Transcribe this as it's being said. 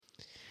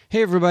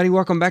Hey everybody,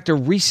 welcome back to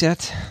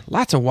Reset.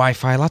 Lots of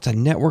Wi-Fi, lots of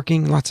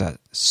networking, lots of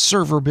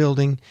server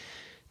building,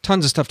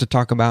 tons of stuff to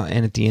talk about,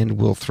 and at the end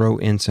we'll throw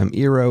in some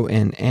Eero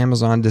and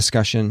Amazon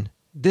discussion.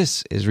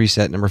 This is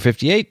Reset number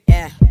 58.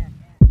 Yeah.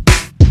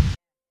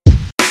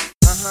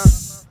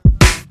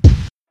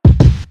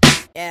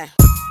 Yeah.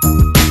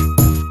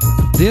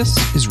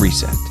 This is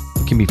Reset.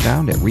 It can be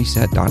found at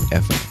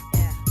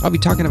reset.fm. I'll be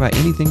talking about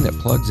anything that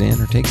plugs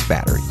in or takes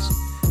batteries,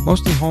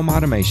 mostly home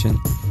automation,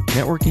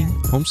 networking,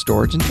 home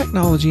storage, and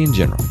technology in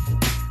general.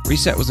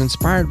 Reset was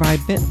inspired by a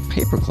bent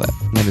paperclip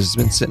that has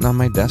been sitting on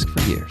my desk for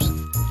years.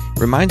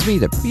 Reminds me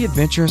to be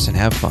adventurous and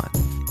have fun,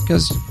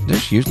 because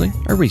there's usually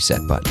a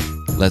reset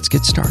button. Let's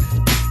get started.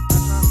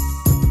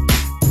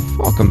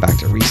 Welcome back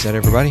to Reset,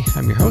 everybody.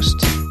 I'm your host,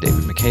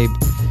 David McCabe.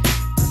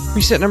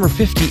 Reset number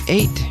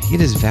 58.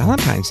 It is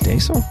Valentine's Day,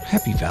 so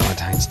happy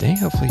Valentine's Day.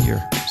 Hopefully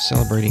you're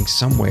celebrating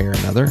some way or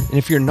another. And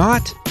if you're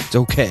not, it's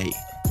okay,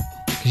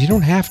 because you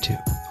don't have to.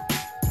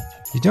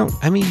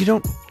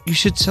 You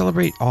should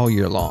celebrate all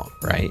year long,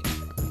 right?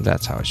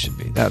 That's how it should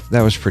be. That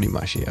was pretty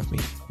mushy of me.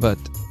 But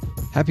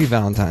happy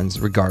Valentine's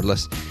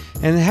regardless.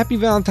 And happy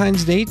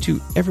Valentine's Day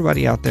to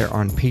everybody out there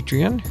on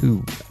Patreon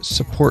who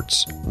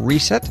supports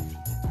Reset.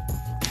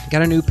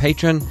 Got a new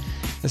patron.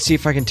 Let's see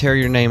if I can tear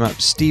your name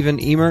up. Stephen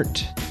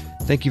Emert.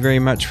 Thank you very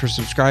much for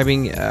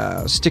subscribing.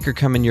 Sticker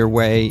coming your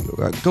way.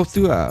 Go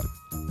through a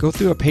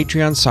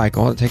Patreon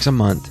cycle. It takes a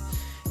month.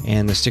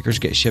 And the stickers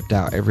get shipped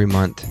out every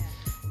month.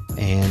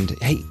 And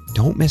hey,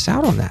 don't miss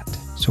out on that.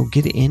 So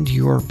get into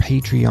your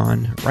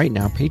Patreon right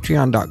now,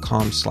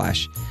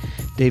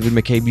 patreon.com/David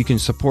McCabe. You can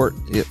support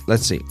it.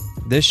 Let's see,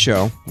 this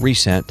show,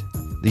 Reset,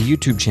 the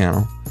YouTube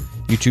channel,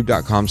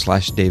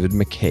 youtube.com/David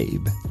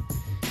McCabe,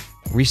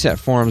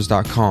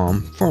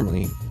 resetforums.com,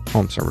 formerly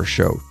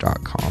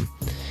homeservershow.com,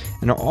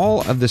 and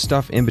all of the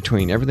stuff in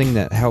between, everything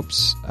that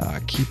helps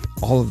keep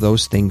all of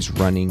those things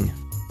running,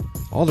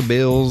 all the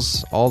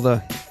bills, all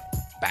the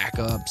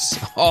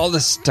backups, all the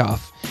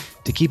stuff.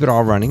 To keep it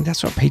all running,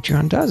 that's what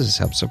Patreon does, is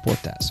help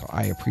support that. So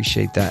I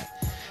appreciate that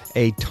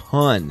a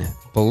ton.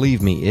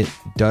 Believe me, it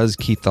does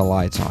keep the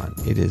lights on.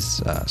 It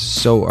is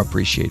so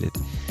appreciated.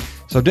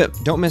 So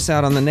don't miss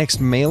out on the next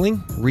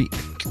mailing.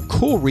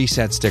 Cool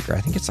Reset sticker. I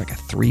think it's like a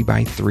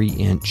 3x3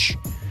 inch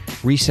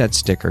Reset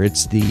sticker.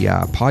 It's the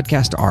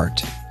podcast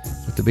art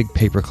with the big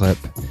paperclip.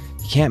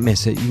 You can't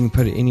miss it. You can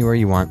put it anywhere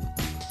you want.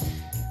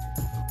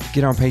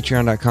 Get on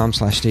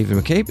patreon.com/David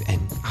McCabe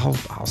and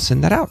I'll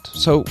send that out.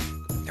 So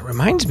it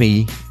reminds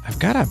me, I've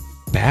got a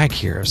bag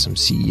here of some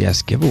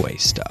CES giveaway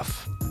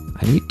stuff.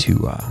 I need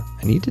to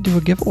do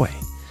a giveaway.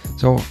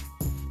 So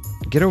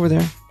get over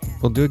there.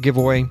 We'll do a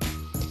giveaway,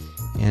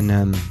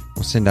 and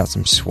we'll send out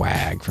some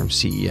swag from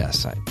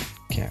CES.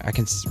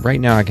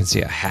 Right now I can see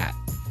a hat,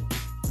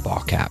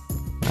 ball cap.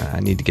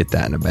 I need to get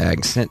that in a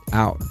bag, sent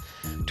out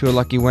to a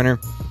lucky winner.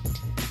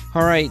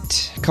 All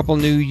right, a couple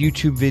new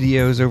YouTube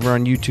videos over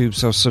on YouTube,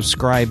 so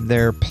subscribe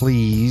there,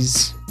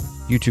 please.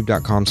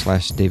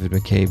 youtube.com/David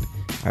McCabe.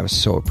 I would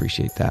so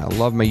appreciate that. I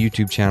love my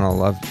YouTube channel. I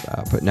love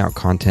putting out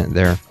content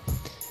there.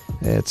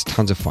 It's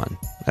tons of fun.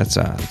 It's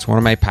one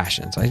of my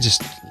passions. I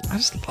just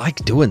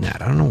like doing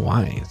that. I don't know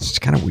why. It's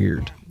just kind of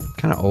weird. I'm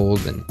kind of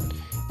old and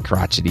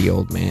crotchety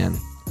old man.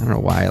 I don't know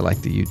why I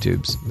like the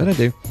YouTubes, but I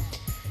do.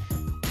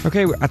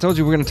 Okay, I told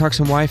you we're going to talk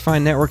some Wi-Fi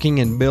networking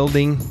and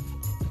building.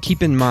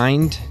 Keep in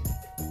mind,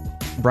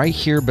 right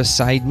here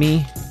beside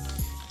me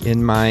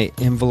in my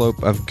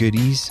envelope of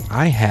goodies,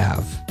 I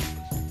have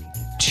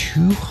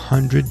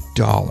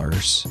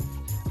 $200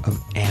 of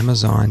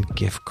Amazon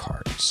gift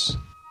cards.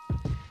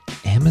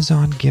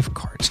 Amazon gift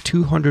cards,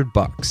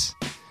 $200.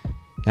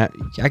 Now,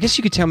 I guess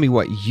you could tell me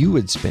what you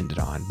would spend it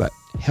on, but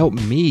help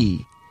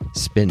me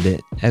spend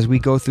it as we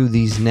go through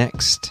these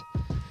next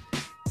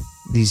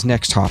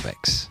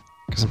topics.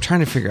 Because I'm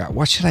trying to figure out,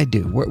 what should I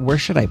do? Where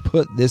should I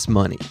put this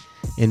money?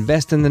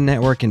 Invest in the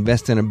network,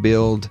 invest in a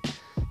build,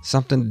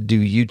 something to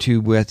do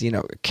YouTube with,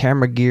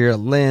 camera gear,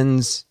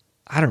 lens,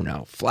 I don't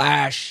know,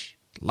 flash,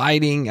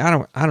 lighting, I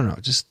don't know.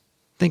 Just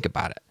think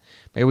about it.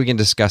 Maybe we can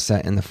discuss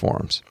that in the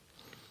forums.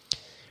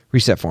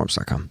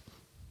 Resetforums.com.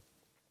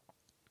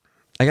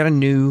 I got a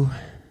new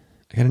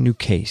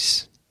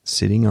case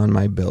sitting on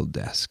my build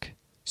desk.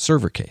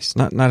 Server case,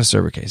 not a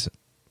server case, a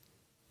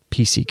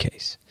PC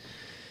case.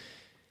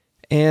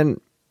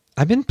 And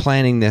I've been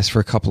planning this for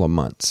a couple of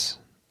months.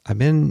 I've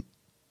been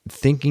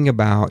thinking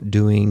about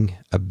doing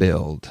a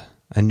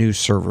new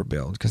server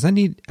build, because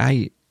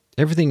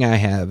everything I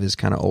have is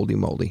kind of oldie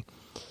moldy.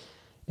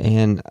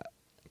 And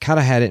kind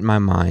of had it in my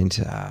mind,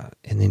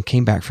 and then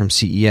came back from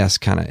CES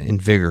kind of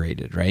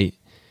invigorated, right?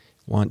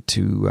 Want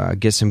to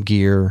get some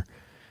gear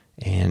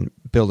and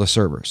build a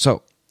server.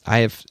 So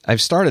I've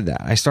started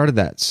that. I started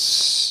that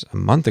a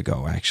month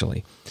ago,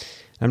 actually.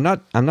 I'm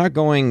not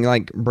going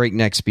like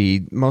breakneck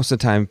speed. Most of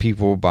the time,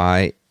 people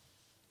buy.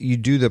 You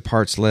do the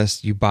parts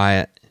list, you buy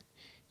it,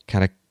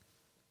 kind of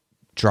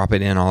drop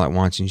it in all at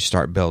once, and you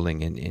start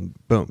building, and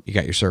boom, you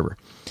got your server.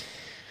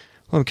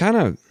 Well, I'm kind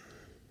of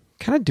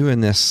doing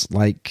this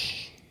like,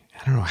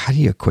 I don't know, how do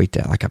you equate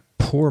that? Like a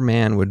poor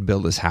man would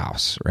build his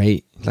house,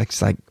 right? Like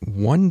it's like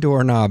one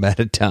doorknob at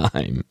a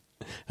time.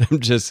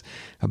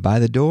 I buy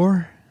the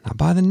door, I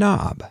buy the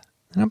knob,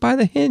 and I buy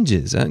the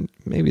hinges. And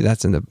maybe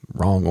that's in the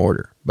wrong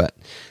order, but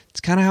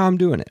it's kind of how I'm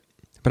doing it.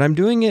 But I'm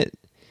doing it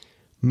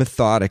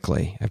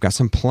methodically. I've got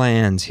some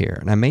plans here,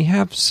 and I may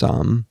have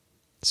some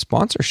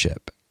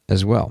sponsorship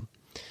as well.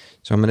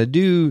 So I'm going to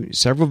do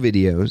several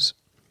videos,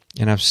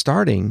 and I'm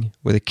starting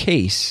with a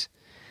case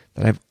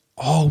that I've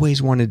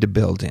always wanted to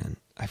build in.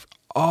 I've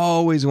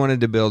always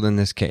wanted to build in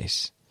this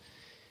case.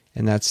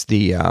 And that's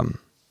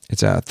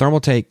it's a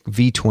Thermaltake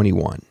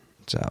V21.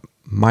 It's a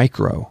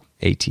micro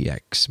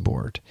ATX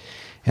board.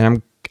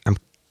 And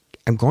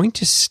I'm going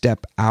to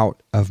step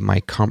out of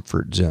my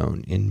comfort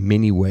zone in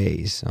many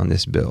ways on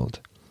this build.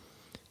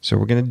 So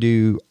we're going to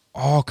do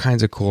all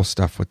kinds of cool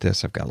stuff with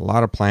this. I've got a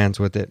lot of plans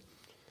with it.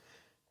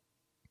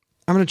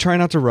 I'm going to try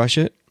not to rush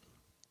it,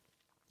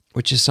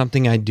 which is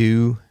something I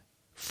do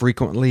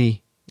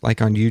frequently,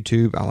 like on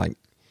YouTube.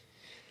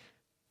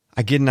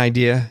 I get an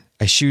idea,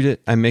 I shoot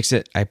it, I mix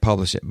it, I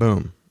publish it,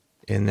 boom.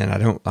 And then I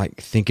don't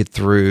think it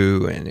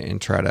through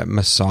and try to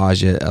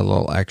massage it a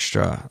little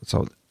extra.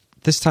 So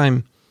this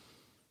time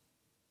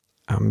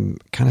I'm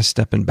kind of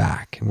stepping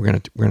back, and we're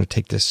gonna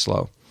take this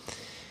slow.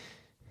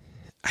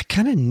 I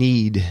kind of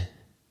need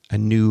a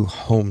new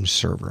home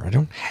server. I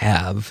don't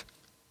have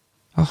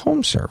a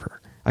home server.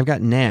 I've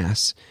got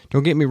NAS.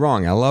 Don't get me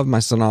wrong. I love my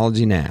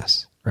Synology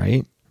NAS,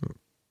 right?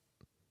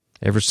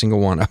 Every single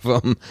one of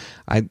them.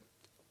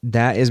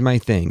 That is my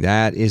thing.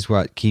 That is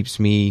what keeps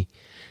me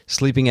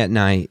sleeping at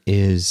night,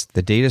 is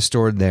the data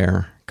stored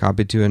there,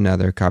 copied to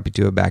another, copied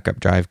to a backup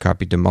drive,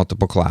 copied to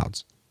multiple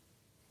clouds.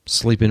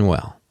 Sleeping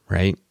well,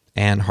 right?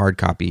 And hard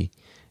copy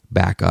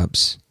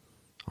backups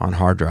on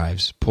hard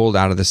drives pulled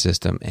out of the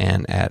system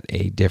and at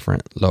a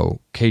different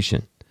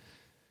location.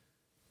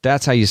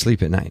 That's how you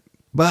sleep at night.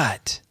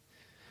 But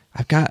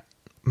I've got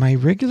my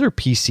regular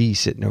PC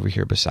sitting over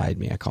here beside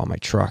me. I call my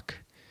truck.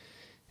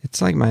 It's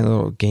like my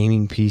little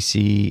gaming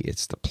PC.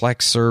 It's the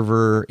Plex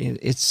server.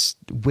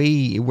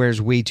 It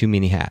wears way too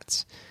many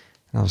hats.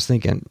 And I was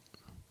thinking,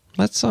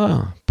 let's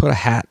put a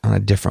hat on a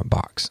different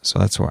box. So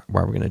that's why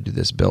we're going to do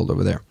this build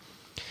over there.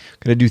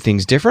 Going to do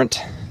things different.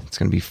 It's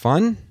going to be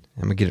fun.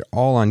 I'm going to get it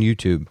all on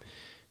YouTube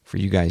for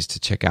you guys to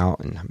check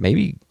out and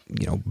maybe,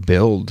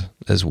 build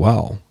as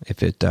well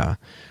if it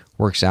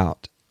works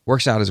out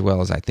as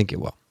well as I think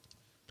it will.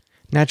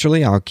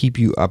 Naturally, I'll keep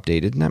you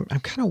updated, and I'm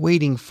kind of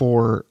waiting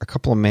for a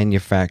couple of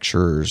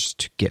manufacturers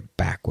to get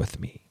back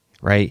with me,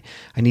 right?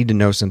 I need to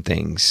know some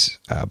things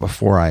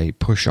before I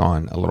push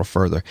on a little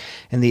further.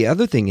 And the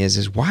other thing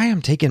is why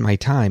I'm taking my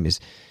time is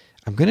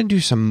I'm going to do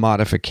some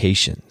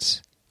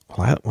modifications.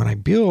 When I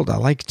build, I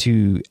like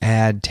to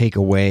add, take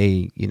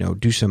away,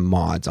 do some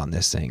mods on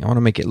this thing. I want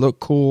to make it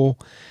look cool,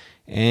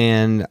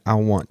 and I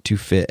want to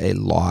fit a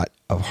lot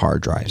of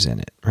hard drives in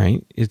it,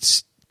 right?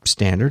 It's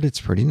standard.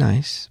 It's pretty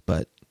nice,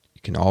 but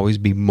can always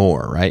be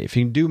more, right? If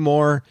you can do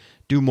more,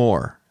 do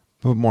more.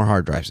 Put more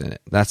hard drives in it.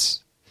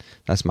 That's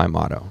my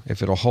motto.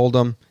 If it'll hold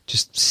them,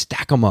 just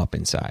stack them up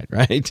inside,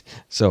 right?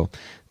 So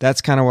that's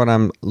kind of what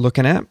I'm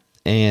looking at,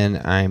 and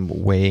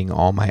I'm weighing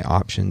all my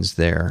options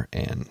there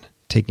and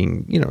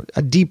taking,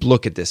 a deep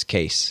look at this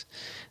case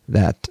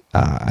that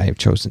I have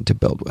chosen to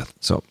build with.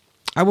 So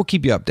I will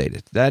keep you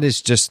updated. That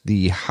is just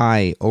the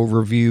high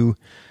overview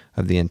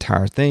of the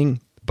entire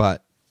thing,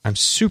 but I'm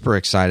super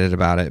excited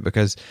about it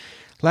because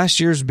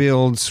last year's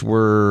builds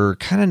were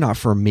kind of not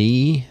for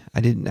me. I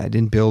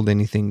didn't build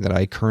anything that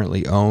I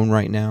currently own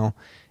right now,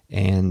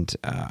 and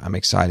I'm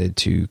excited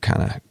to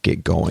kind of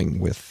get going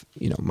with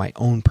my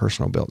own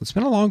personal build. It's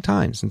been a long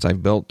time since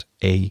I've built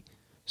a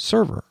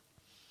server,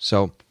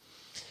 so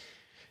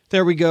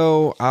there we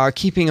go.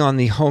 Keeping on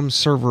the home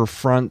server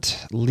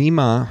front,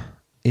 Lima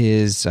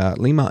is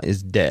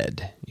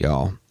dead,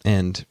 y'all,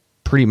 and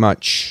pretty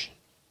much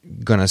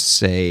gonna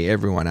say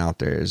everyone out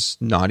there is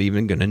not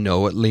even gonna know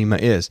what Lima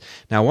is.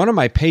 Now, one of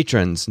my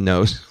patrons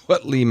knows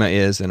what Lima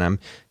is, and I'm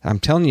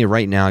telling you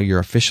right now, you're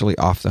officially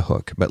off the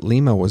hook. But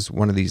Lima was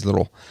one of these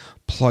little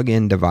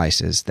plug-in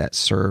devices that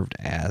served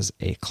as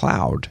a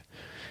cloud.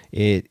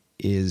 It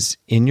is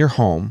in your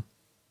home,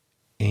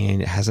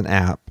 and it has an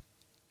app,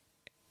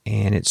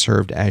 and it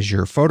served as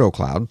your photo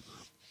cloud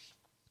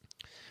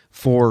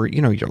for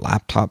your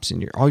laptops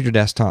and all your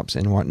desktops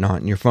and whatnot,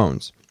 and your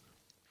phones.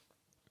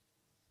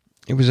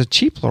 It was a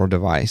cheap little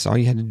device. All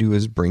you had to do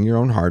was bring your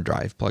own hard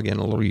drive, plug in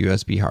a little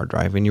USB hard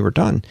drive, and you were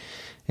done.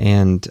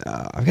 And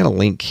I've got a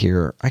link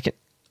here.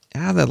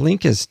 The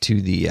link is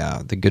to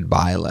the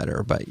goodbye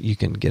letter, but you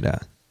can get a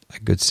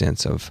good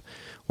sense of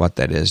what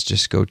that is.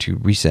 Just go to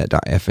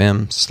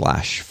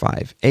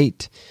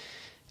reset.fm/58,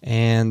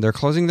 and they're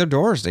closing their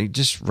doors. They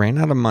just ran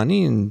out of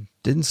money and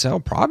didn't sell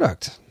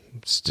product.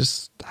 It's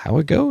just how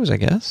it goes, I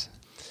guess.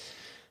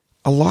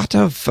 A lot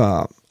of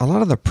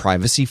the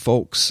privacy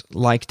folks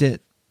liked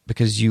it,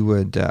 because you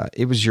would,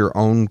 it was your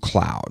own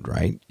cloud,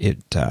 right? You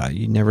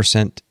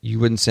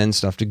wouldn't send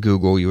stuff to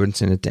Google, you wouldn't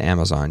send it to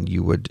Amazon.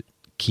 You would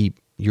keep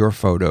your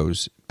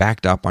photos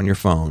backed up on your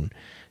phone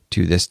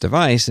to this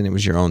device and it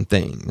was your own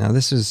thing. Now,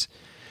 this is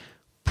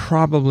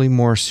probably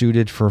more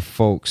suited for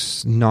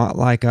folks not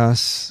like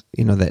us,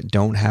 that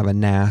don't have a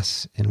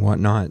NAS and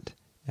whatnot,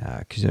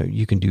 because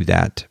you can do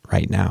that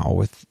right now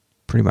with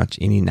pretty much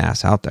any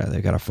NAS out there.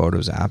 They've got a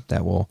Photos app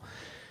that will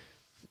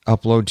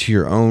upload to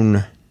your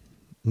own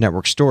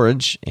network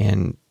storage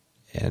and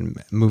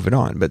move it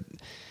on. But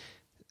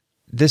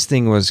this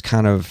thing was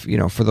kind of,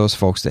 for those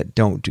folks that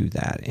don't do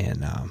that,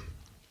 and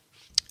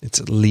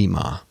it's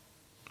Lima.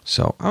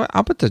 So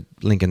I'll put the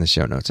link in the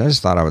show notes. I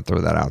just thought I would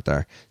throw that out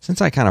there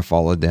since I kind of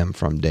followed them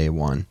from day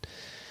one.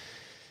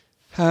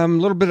 A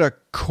little bit of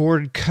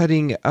cord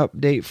cutting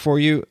update for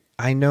you.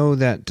 I know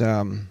that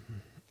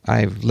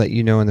I've let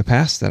you know in the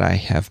past that I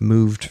have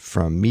moved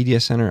from Media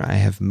Center. I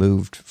have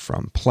moved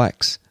from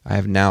Plex. I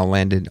have now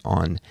landed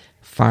on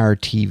Fire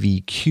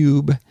TV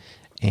Cube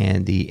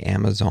and the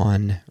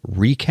Amazon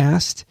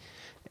Recast.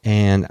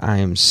 And I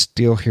am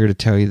still here to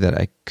tell you that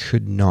I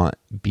could not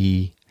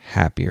be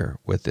happier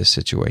with this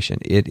situation.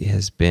 It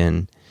has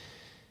been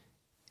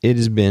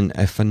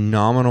a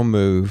phenomenal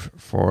move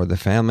for the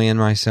family and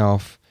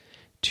myself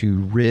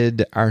to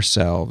rid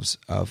ourselves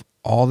of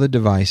all the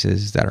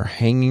devices that are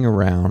hanging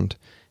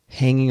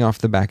off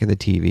the back of the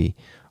TV.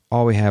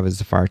 All we have is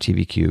the Fire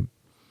TV Cube.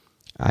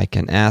 I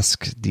can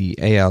ask the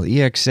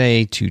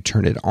ALEXA to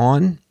turn it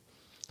on.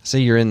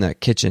 Say you're in the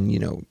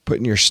kitchen,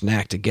 putting your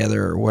snack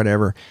together or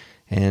whatever,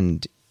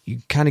 and you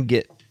kind of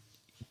get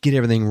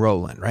everything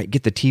rolling, right?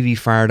 Get the TV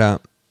fired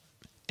up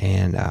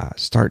and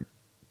start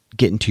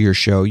getting to your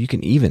show. You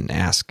can even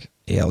ask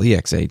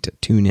ALEXA to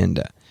tune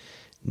into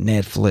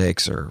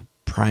Netflix or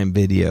Prime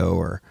Video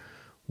or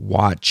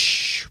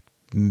watch,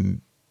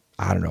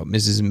 I don't know,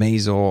 Mrs.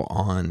 Maisel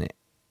on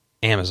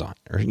Amazon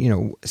or,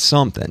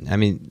 something. I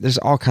mean, there's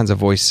all kinds of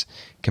voice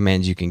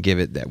commands you can give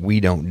it that we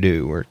don't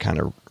do.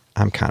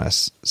 I'm kind of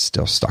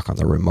still stuck on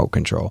the remote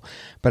control,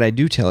 but I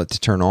do tell it to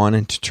turn on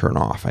and to turn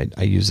off.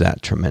 I use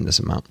that tremendous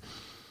amount.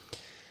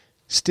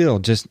 Still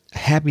just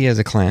happy as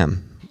a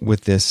clam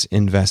with this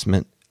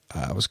investment.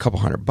 It was a couple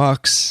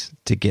 $100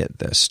 to get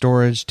the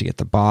storage, to get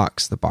the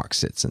box. The box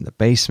sits in the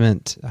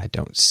basement. I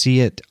don't see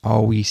it.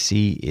 All we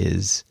see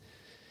is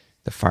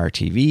the Fire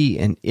TV,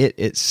 and it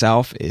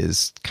itself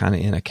is kind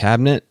of in a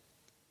cabinet,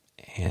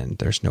 and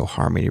there's no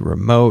Harmony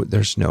remote.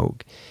 There's no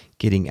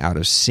getting out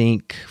of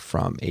sync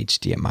from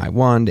HDMI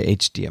 1 to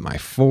HDMI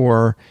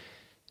 4.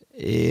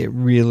 It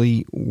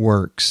really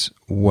works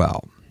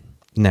well.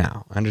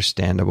 Now,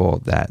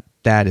 understandable that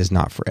is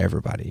not for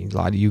everybody. A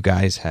lot of you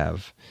guys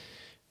have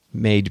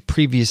made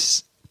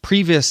previous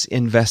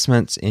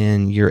investments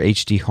in your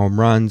HD home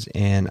runs,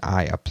 and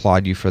I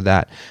applaud you for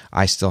that.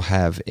 I still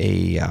have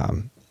a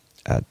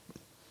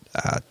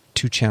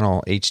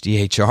 2-channel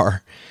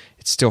HDHR.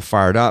 It's still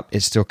fired up.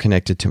 It's still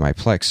connected to my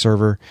Plex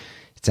server.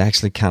 It's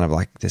actually kind of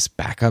like this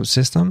backup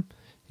system,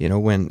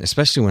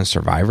 especially when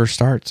Survivor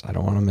starts. I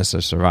don't want to miss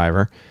a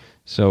Survivor.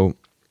 So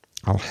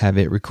I'll have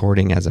it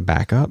recording as a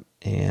backup,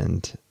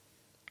 and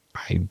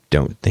I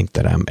don't think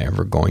that I'm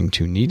ever going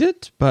to need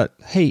it, but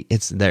hey,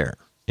 it's there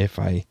if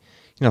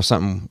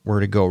something were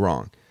to go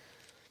wrong.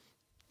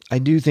 I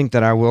do think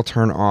that I will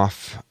turn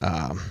off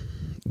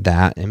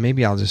that, and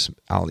maybe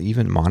I'll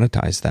even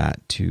monetize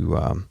that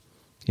to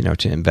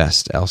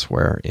invest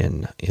elsewhere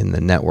in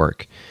the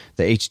network.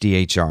 The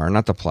HDHR,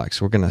 not the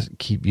Plex. We're going to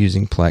keep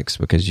using Plex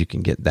because you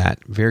can get that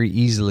very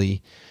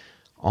easily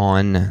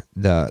on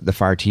the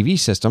Fire TV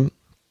system.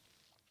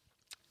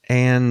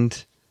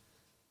 And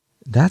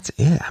that's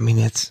it. I mean,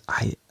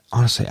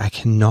 I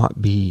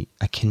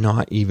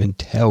cannot even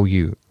tell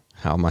you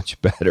how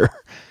much better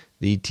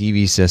the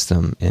TV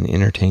system and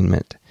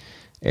entertainment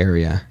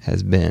area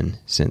has been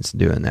since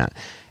doing that.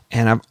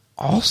 And I've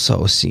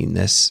also seen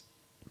this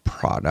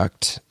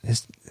product.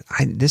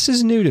 This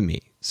is new to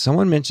me.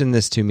 Someone mentioned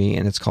this to me,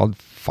 and it's called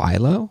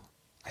Philo.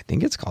 I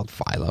think it's called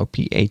Philo,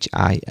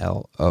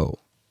 Philo.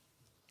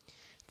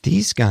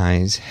 These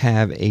guys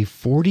have a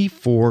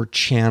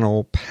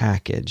 44-channel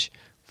package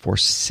for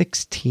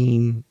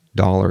 $16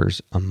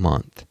 a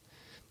month.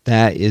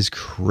 That is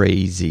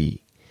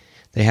crazy.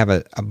 They have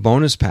a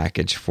bonus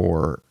package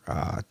for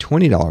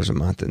 $20 a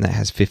month, and that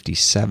has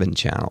 57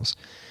 channels.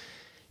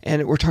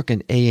 And we're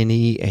talking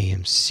A&E,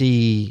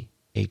 AMC,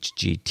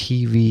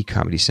 HGTV,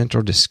 Comedy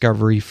Central,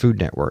 Discovery, Food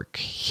Network,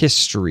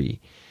 History,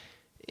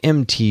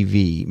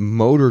 MTV,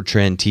 Motor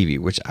Trend TV,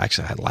 which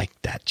actually I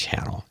like that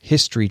channel,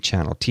 History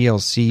Channel,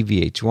 TLC,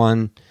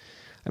 VH1.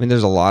 I mean,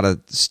 there's a lot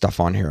of stuff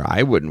on here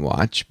I wouldn't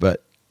watch,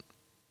 but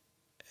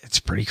it's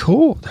pretty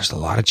cool. There's a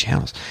lot of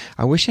channels.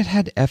 I wish it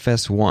had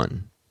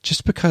FS1,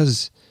 just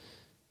because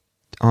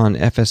on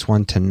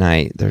FS1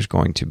 tonight, there's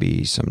going to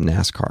be some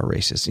NASCAR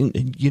races.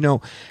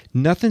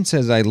 Nothing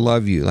says I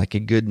love you like a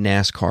good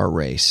NASCAR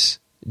race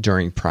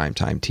during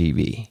primetime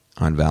TV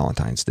on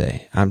Valentine's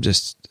Day. I'm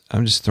just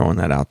throwing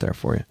that out there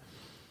for you.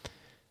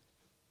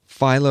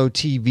 Philo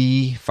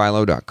TV,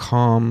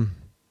 philo.com.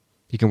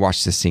 You can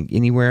watch this thing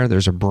anywhere.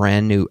 There's a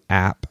brand new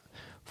app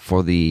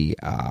for the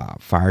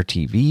Fire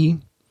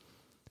TV.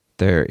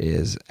 there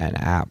is an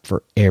app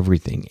for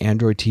everything.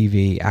 Android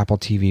TV, Apple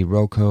TV,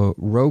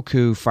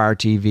 Roku, Fire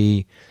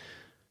TV,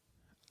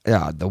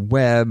 the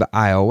web,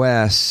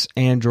 iOS,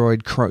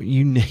 Android, Chrome,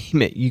 you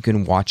name it. You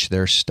can watch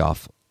their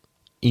stuff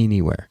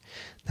anywhere.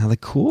 Now, the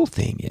cool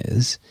thing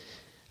is,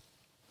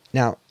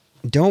 now,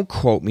 don't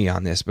quote me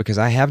on this because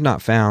I have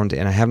not found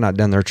and I have not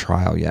done their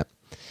trial yet,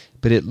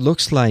 but it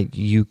looks like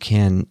you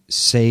can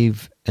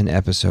save an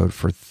episode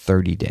for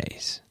 30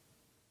 days,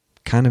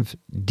 kind of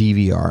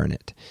DVR in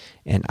it.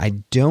 And I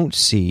don't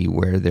see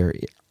where there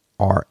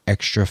are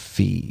extra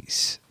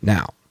fees.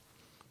 Now,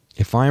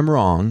 if I'm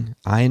wrong,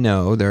 I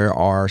know there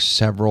are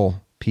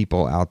several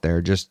people out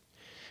there just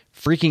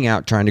freaking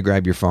out trying to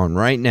grab your phone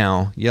right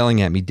now, yelling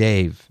at me,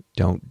 Dave,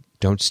 don't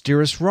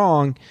steer us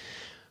wrong.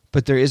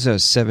 But there is a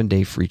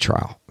 7-day free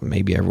trial.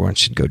 Maybe everyone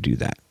should go do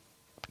that.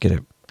 Get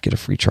a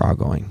free trial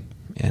going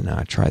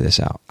and try this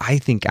out. I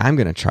think I'm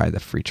going to try the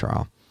free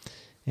trial.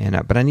 And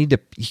but you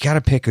got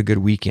to pick a good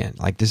weekend.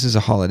 Like, this is a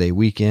holiday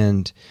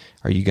weekend.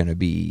 Are you going to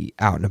be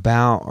out and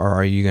about, or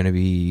are you going to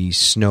be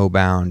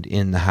snowbound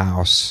in the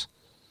house,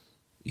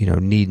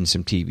 needing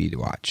some TV to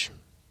watch?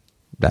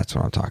 That's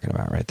what I'm talking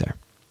about right there.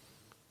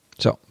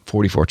 So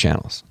 44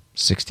 channels,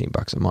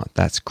 $16 a month.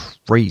 That's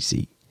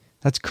crazy.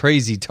 That's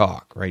crazy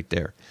talk right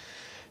there.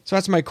 So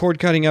that's my cord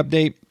cutting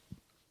update.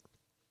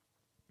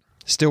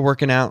 Still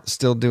working out,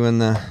 still doing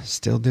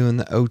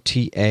the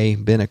OTA.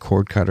 Been a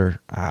cord cutter,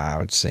 I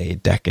would say a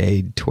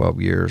decade,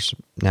 12 years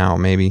now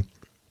maybe.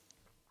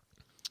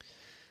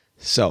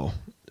 So,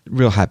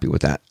 real happy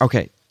with that.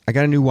 Okay, I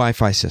got a new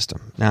Wi-Fi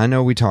system. Now, I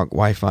know we talk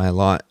Wi-Fi a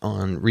lot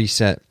on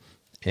Reset,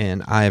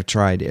 and I have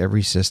tried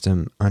every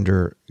system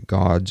under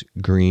God's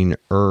green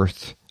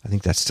earth. I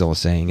think that's still a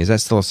saying. Is that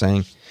still a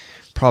saying?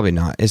 Probably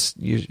not.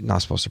 You're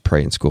not supposed to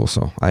pray in school,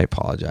 so I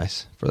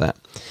apologize for that.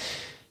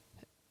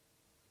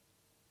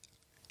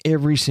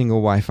 Every single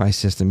Wi-Fi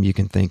system you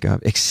can think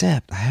of,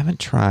 except I haven't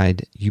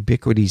tried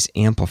Ubiquiti's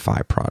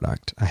Amplify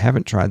product. I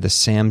haven't tried the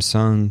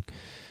Samsung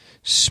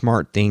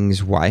SmartThings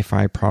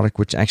Wi-Fi product,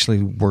 which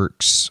actually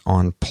works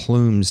on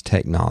Plume's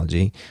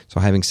technology. So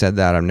having said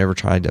that, I've never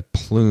tried the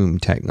Plume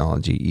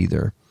technology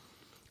either.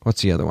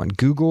 What's the other one?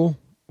 Google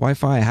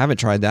Wi-Fi? I haven't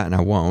tried that, and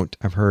I won't.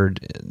 I've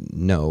heard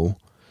no.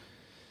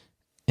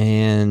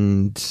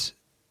 And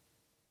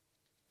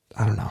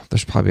I don't know.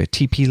 There's probably a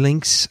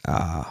TP-Links.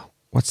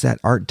 What's that?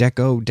 Art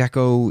Deco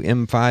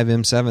M5,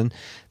 M7.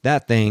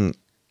 That thing,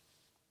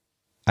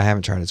 I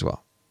haven't tried as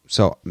well.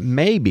 So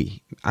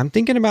maybe, I'm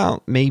thinking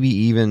about maybe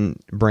even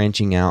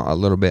branching out a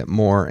little bit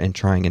more and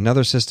trying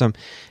another system.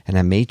 And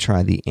I may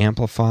try the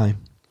Amplify,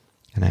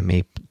 and I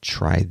may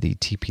try the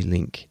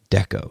TP-Link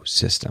Deco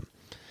system.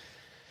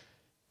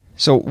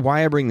 So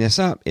why I bring this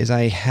up is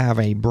I have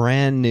a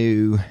brand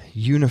new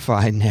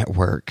unified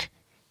network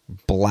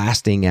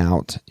blasting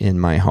out in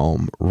my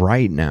home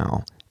right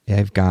now.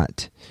 I've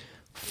got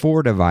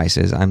 4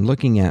 devices. I'm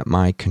looking at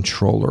my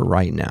controller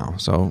right now.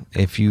 So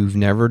if you've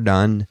never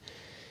done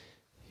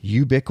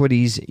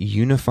Ubiquiti's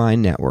Unifi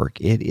Network,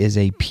 it is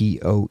a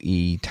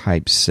PoE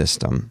type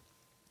system,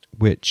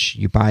 which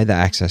you buy the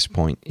access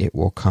point. It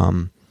will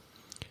come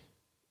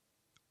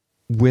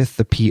with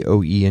the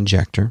PoE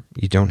injector.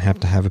 You don't have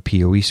to have a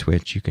PoE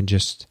switch. You can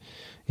just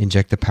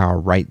inject the power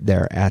right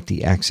there at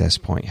the access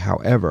point.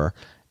 However,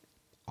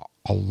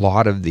 a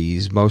lot of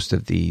these, most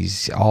of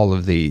these, all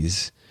of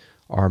these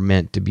are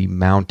meant to be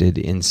mounted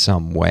in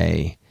some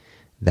way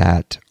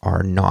that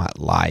are not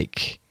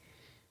like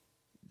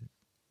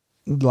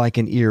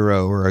an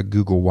Eero or a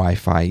Google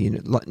Wi-Fi,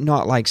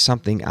 not like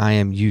something I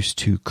am used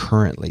to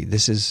currently.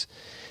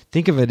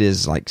 Think of it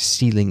as like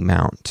ceiling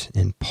mount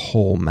and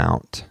pole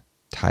mount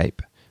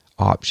type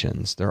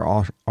options. There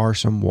are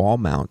some wall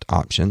mount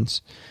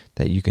options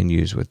that you can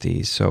use with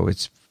these. So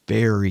it's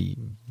very,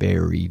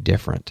 very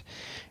different.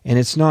 And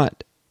it's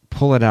not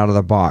pull it out of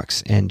the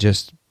box and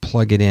just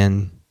plug it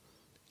in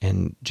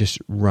and just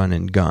run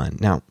and gun.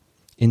 Now,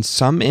 in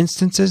some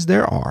instances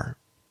there are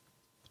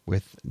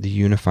with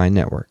the Unifi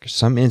Network.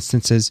 Some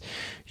instances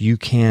you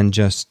can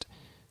just,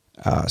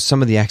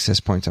 some of the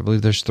access points, I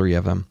believe there's 3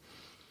 of them.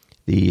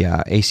 The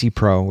AC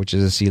Pro, which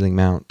is a ceiling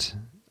mount,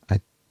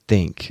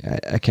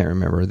 I can't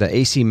remember. The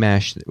AC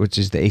Mesh, which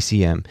is the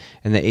ACM,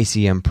 and the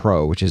ACM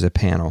Pro, which is a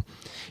panel.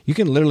 You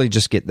can literally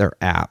just get their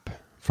app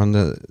from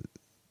the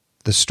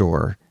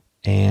store,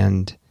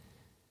 and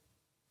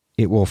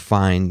it will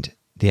find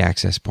the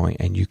access point,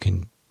 and you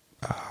can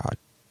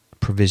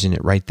provision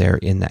it right there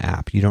in the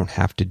app. You don't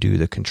have to do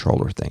the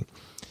controller thing.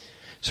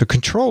 So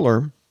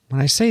controller,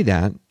 when I say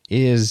that,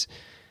 is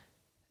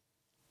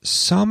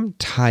some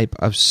type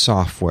of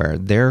software,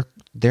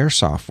 their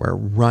software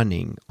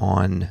running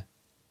on.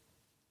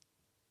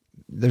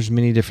 There's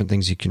many different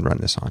things you can run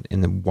this on.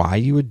 And then why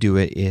you would do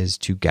it is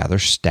to gather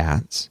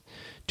stats,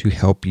 to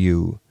help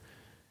you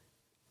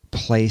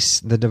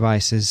place the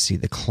devices, see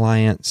the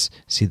clients,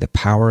 see the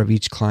power of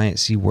each client,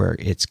 see where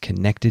it's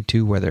connected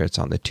to, whether it's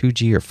on the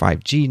 2G or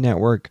 5G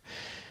network.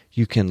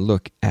 You can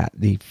look at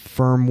the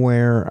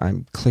firmware.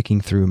 I'm clicking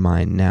through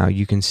mine now.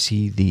 You can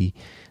see the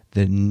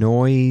the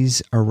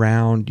noise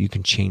around. You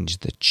can change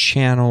the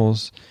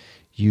channels.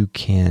 You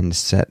can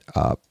set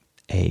up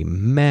a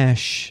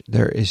mesh.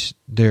 There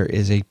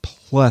is a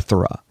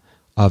plethora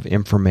of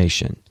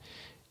information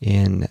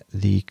in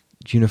the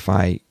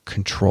Unifi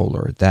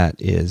controller. That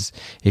is,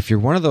 if you're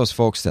one of those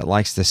folks that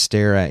likes to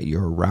stare at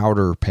your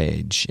router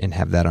page and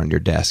have that on your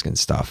desk and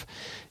stuff,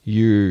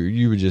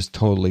 you would just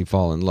totally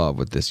fall in love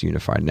with this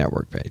unified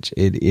network page.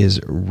 It is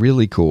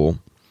really cool,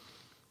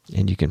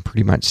 and you can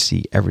pretty much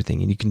see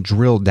everything, and you can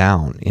drill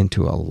down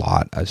into a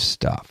lot of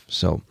stuff.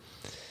 So,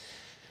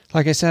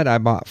 like I said, I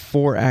bought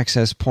 4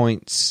 access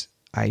points.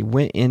 I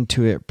went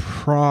into it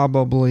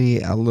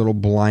probably a little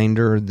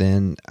blinder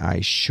than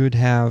I should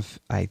have.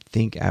 I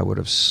think I would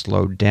have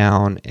slowed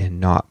down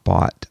and not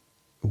bought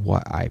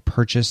what I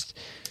purchased.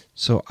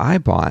 So I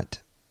bought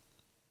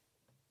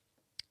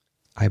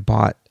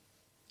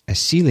a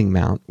ceiling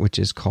mount, which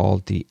is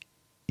called the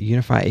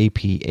Unifi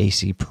AP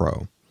AC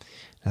Pro.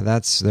 Now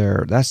that's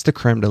the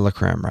creme de la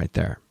creme right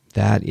there.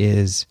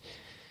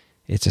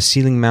 It's a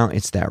ceiling mount.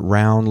 It's that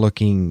round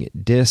looking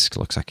disc.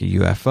 Looks like a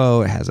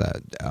UFO. It has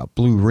a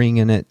blue ring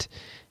in it.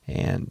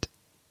 And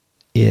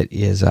it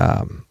is,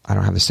 I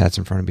don't have the stats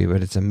in front of me,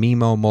 but it's a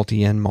MIMO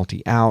multi-in,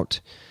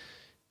 multi-out,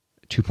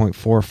 2.4,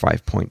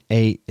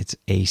 5.8. It's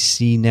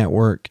AC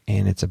network,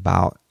 and it's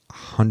about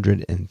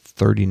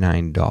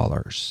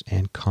 $139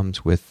 and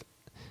comes with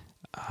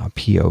a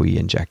PoE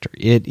injector.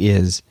 It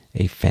is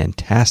a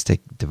fantastic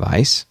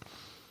device.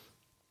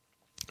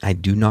 I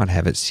do not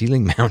have it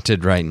ceiling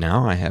mounted right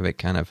now. I have it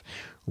kind of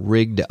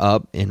rigged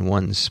up in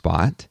one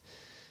spot,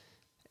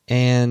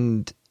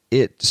 and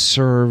it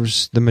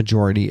serves the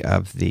majority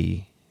of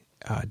the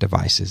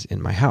devices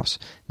in my house.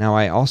 Now,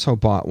 I also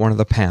bought one of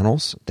the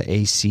panels, the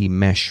AC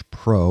Mesh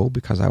Pro,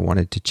 because I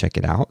wanted to check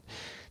it out.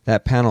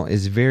 That panel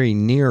is very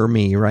near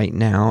me right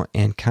now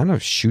and kind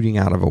of shooting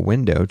out of a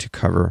window to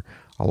cover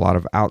a lot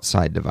of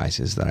outside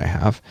devices that I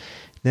have.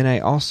 Then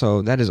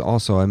that is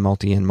also a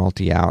multi-in,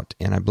 multi-out,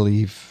 and I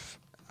believe,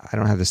 I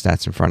don't have the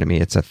stats in front of me,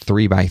 it's a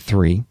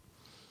 3x3,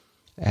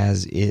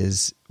 as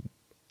is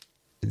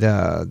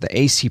the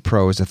AC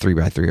Pro is a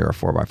 3x3 or a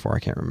 4x4, I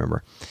can't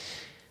remember.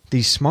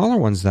 The smaller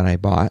ones that I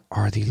bought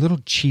are the little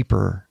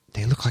cheaper,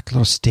 they look like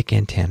little stick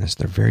antennas.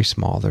 They're very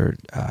small. They're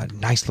a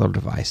nice little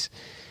device.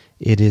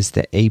 It is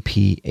the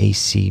AP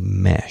AC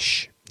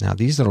Mesh. Now,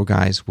 these little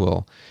guys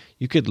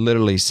you could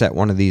literally set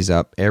one of these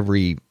up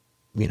every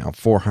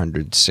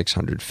 400,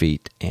 600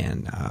 feet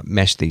and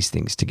mesh these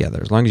things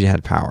together. As long as you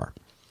had power,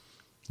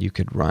 you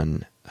could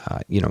run,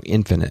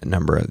 infinite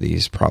number of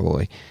these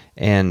probably,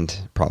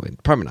 and probably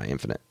not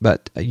infinite,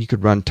 but you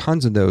could run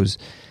tons of those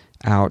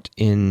out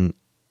into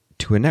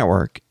a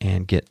network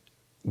and get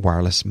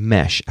wireless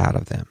mesh out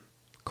of them.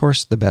 Of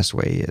course, the best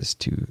way is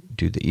to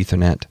do the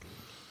Ethernet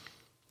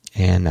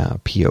and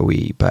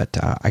PoE, but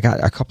I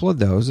got a couple of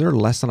those. They're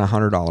less than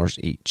 $100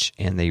 each,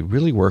 and they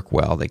really work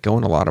well. They go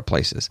in a lot of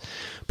places.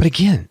 But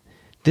again,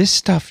 this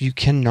stuff, you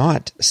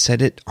cannot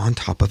set it on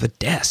top of a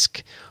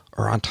desk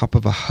or on top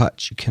of a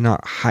hutch. You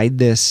cannot hide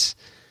this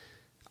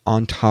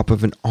on top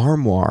of an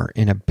armoire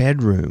in a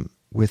bedroom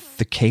with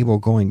the cable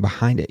going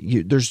behind it.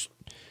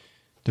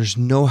 There's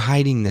no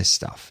hiding this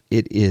stuff.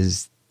 It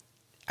is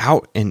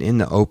out and in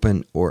the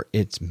open, or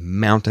it's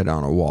mounted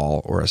on a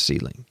wall or a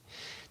ceiling.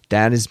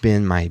 That has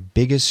been my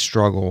biggest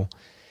struggle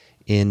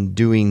in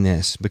doing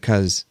this,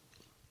 because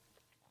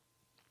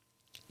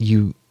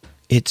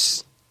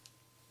it's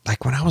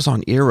like when I was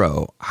on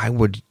Eero, I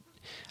would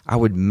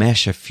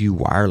mesh a few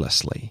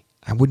wirelessly.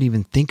 I wouldn't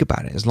even think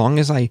about it. As long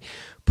as I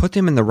put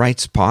them in the right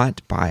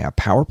spot by a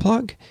power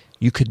plug,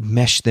 you could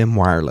mesh them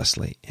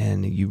wirelessly,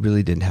 and you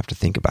really didn't have to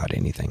think about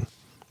anything.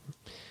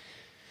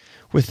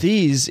 With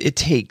these, it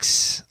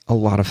takes a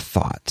lot of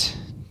thought.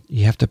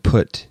 You have to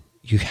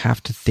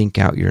think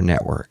out your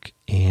network,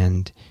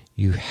 and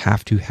you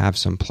have to have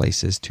some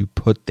places to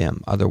put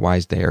them.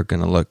 Otherwise, they are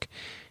going to look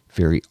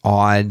very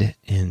odd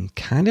and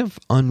kind of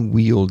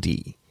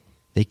unwieldy.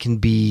 They can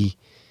be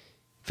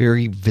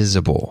very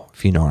visible,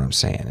 if you know what I'm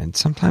saying. And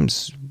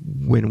sometimes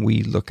when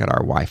we look at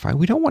our Wi-Fi,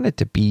 we don't want it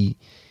to be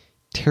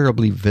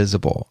terribly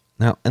visible.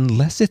 Now,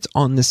 unless it's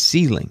on the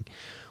ceiling,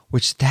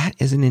 which that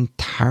is an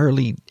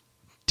entirely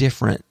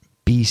different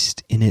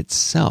beast in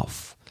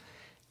itself.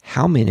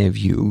 How many of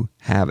you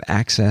have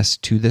access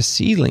to the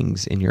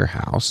ceilings in your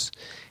house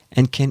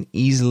and can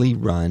easily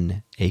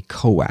run a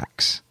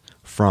coax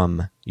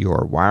from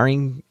your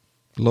wiring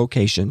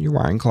location, your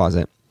wiring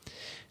closet,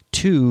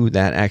 to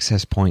that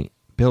access point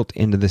built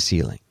into the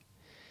ceiling?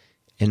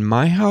 In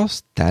my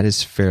house, that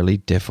is fairly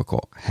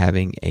difficult,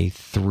 having a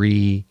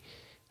 3-floor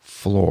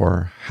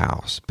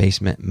house,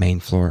 basement, main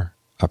floor,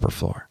 upper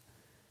floor.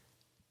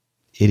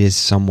 It is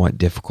somewhat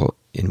difficult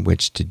in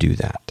which to do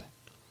that.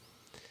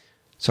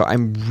 So I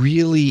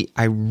really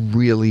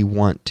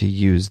want to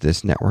use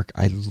this network.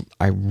 I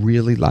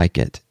really like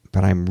it,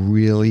 but I'm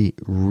really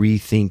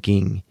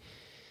rethinking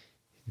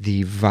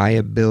the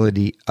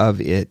viability of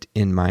it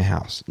in my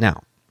house.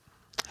 Now,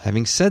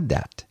 having said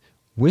that,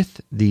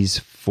 with these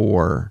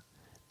 4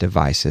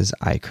 devices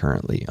I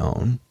currently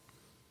own,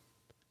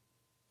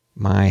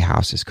 my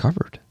house is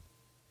covered.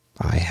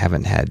 I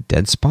haven't had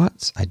dead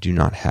spots. I do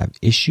not have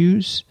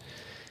issues.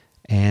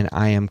 And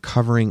I am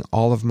covering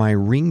all of my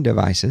Ring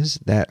devices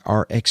that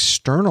are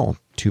external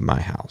to my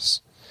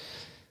house.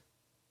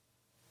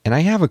 And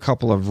I have a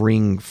couple of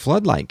Ring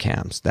floodlight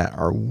cams that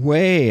are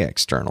way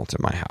external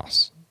to my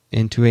house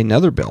into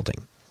another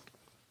building.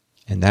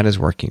 And that is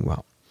working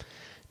well.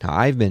 Now,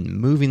 I've been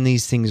moving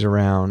these things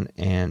around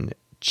and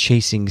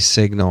chasing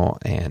signal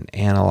and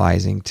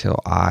analyzing till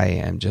I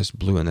am just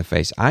blue in the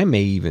face. I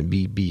may even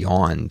be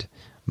beyond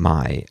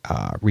my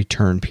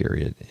return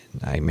period.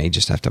 I may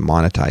just have to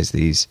monetize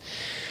these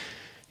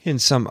in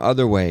some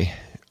other way.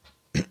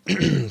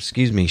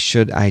 Excuse me,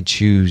 should I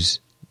choose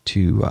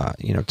to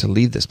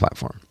leave this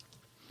platform.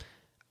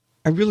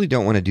 I really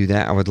don't want to do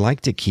that. I would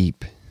like to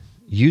keep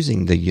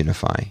using the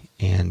Unifi,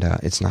 and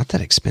it's not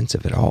that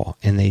expensive at all,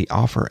 and they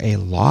offer a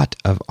lot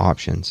of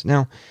options.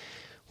 Now,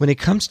 when it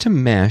comes to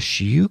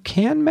mesh, you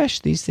can mesh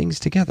these things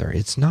together.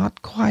 It's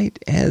not quite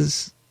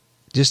as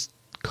just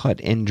cut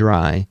and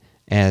dry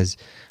as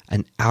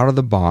an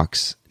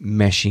out-of-the-box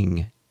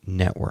meshing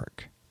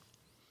network.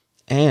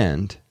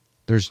 And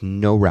there's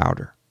no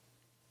router.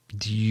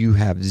 You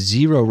have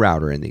zero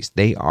router in these.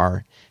 They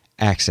are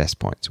access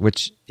points,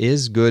 which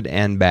is good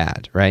and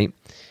bad, right?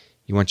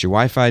 You want your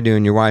Wi-Fi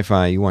doing your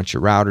Wi-Fi. You want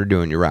your router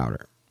doing your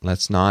router.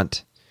 Let's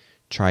not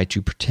try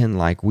to pretend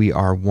like we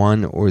are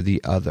one or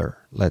the other.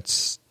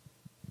 Let's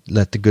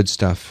let the good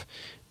stuff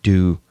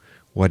do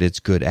what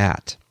it's good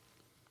at.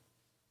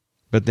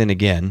 But then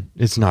again,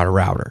 it's not a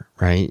router,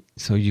 right?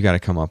 So you got to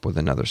come up with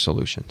another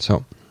solution.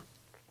 So,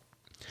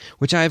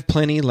 which I have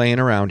plenty laying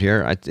around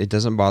here. It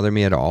doesn't bother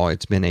me at all.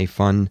 It's been a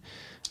fun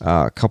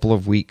couple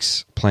of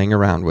weeks playing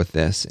around with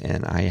this,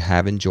 and I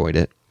have enjoyed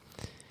it.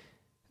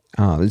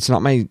 It's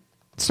not my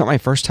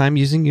first time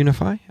using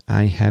Unifi.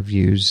 I have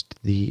used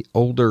the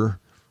older,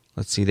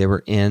 they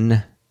were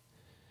in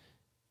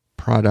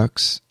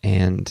products,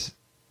 and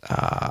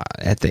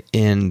at the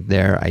end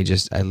there, I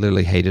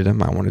literally hated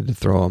them. I wanted to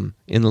throw them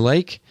in the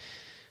lake,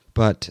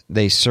 but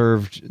they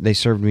served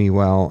me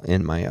well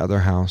in my other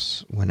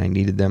house when I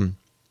needed them.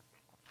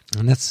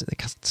 And that's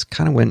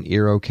kind of when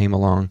Eero came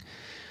along.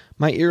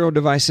 My Eero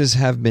devices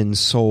have been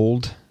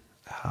sold.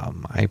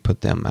 I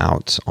put them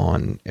out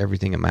on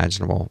everything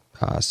imaginable.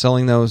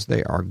 Selling those,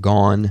 they are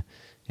gone,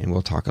 and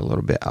we'll talk a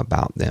little bit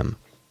about them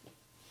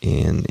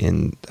in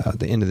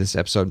the end of this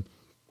episode.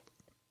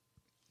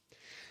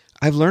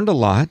 I've learned a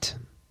lot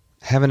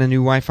having a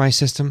new Wi-Fi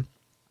system.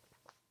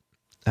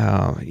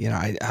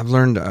 I've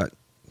learned,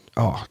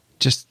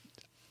 just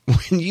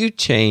when you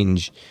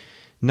change,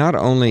 not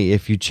only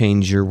if you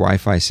change your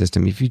Wi-Fi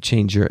system, if you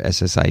change your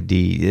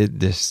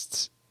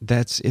SSID,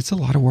 it's a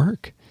lot of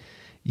work.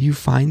 You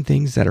find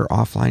things that are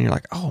offline. You're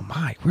like, oh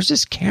my, where's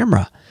this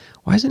camera?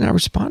 Why is it not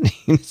responding?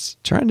 It's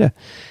trying to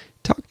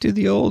talk to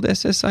the old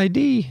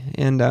SSID.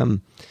 And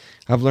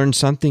I've learned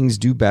some things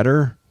do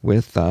better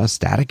with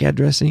static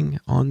addressing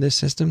on this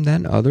system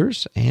than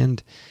others.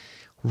 And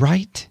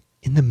right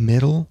in the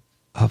middle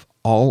of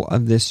all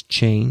of this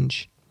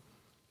change,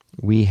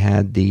 we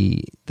had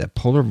the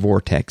polar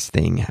vortex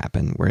thing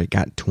happen where it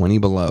got 20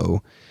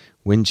 below,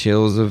 wind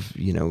chills of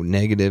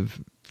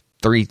negative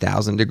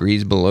 3,000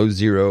 degrees below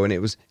zero, and it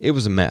was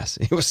a mess.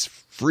 It was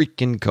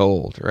freaking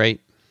cold, right?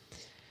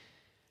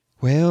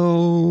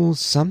 Well,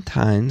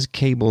 sometimes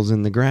cables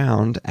in the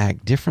ground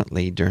act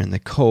differently during the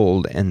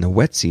cold and the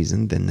wet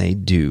season than they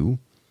do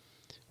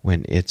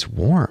when it's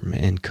warm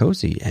and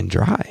cozy and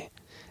dry.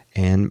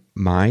 And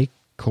my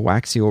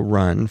coaxial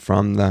run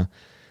from the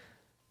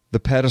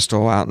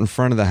pedestal out in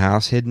front of the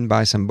house, hidden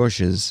by some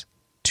bushes,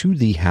 to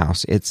the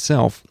house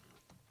itself,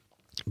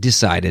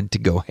 decided to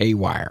go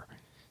haywire.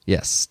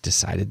 Yes,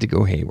 decided to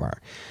go haywire.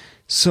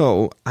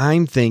 So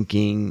I'm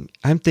thinking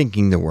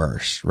the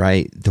worst,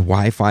 right? The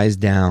Wi-Fi is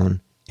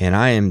down, and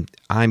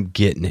I'm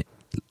getting it,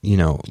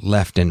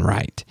 left and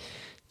right.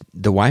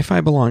 The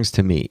Wi-Fi belongs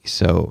to me,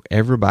 so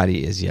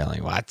everybody is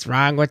yelling, "What's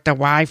wrong with the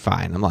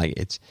Wi-Fi?" And I'm like,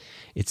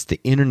 it's the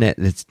internet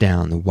that's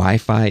down. The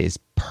Wi-Fi is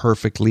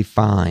perfectly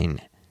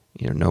fine.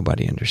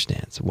 Nobody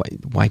understands.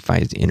 Wi-Fi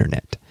is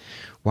internet.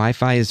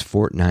 Wi-Fi is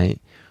Fortnite.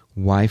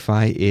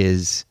 Wi-Fi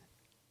is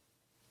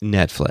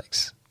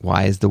Netflix.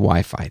 Why is the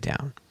Wi-Fi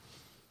down?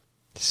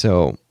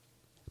 So,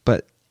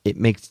 but it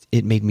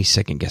made me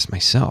second guess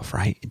myself,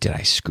 right? Did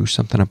I screw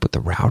something up with the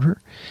router?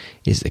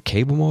 Is the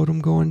cable modem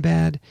going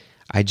bad?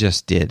 I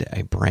just did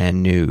a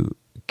brand new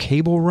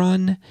cable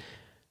run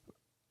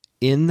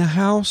in the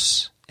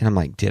house, and I'm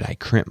like, did I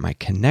crimp my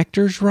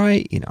connectors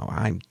right?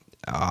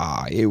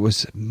 It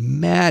was a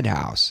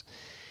madhouse.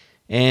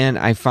 And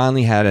I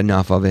finally had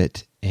enough of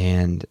it,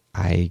 and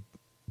I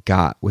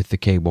got with the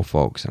cable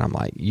folks, and I'm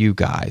like, you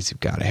guys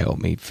have got to help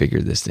me figure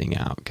this thing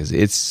out,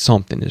 because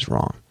something is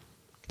wrong.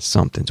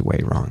 Something's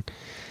way wrong.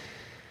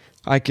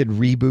 I could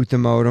reboot the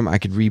modem. I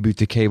could reboot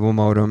the cable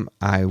modem.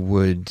 I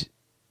would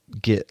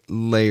get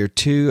layer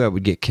 2. I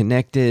would get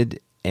connected,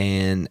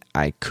 and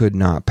I could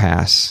not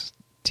pass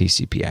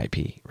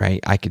TCP/IP, right?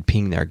 I could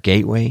ping their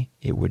gateway.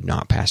 It would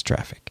not pass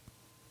traffic.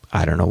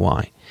 I don't know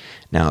why.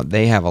 Now,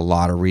 they have a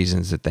lot of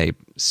reasons that they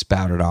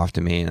spouted off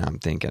to me, and I'm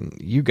thinking,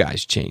 you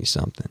guys changed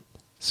something.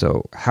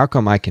 So how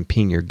come I can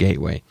ping your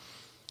gateway,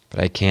 but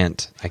I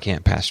can't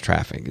pass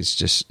traffic?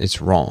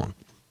 It's wrong.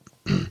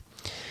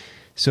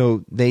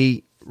 So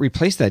they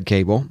replaced that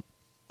cable,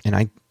 and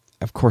I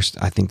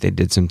think they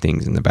did some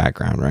things in the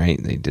background,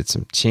 right? They did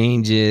some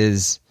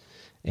changes,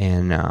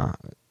 and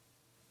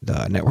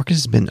the network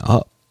has been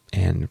up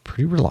and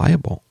pretty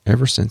reliable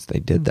ever since they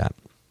did that.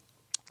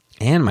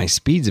 And my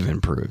speeds have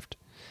improved.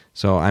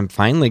 So I'm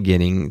finally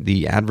getting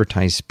the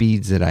advertised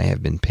speeds that I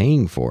have been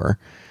paying for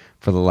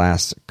the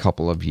last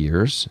couple of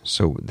years.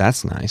 So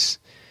that's nice.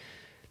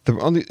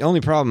 The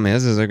only problem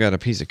is I've got a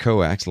piece of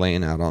coax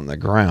laying out on the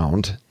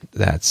ground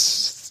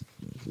that's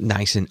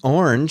nice and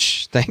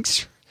orange.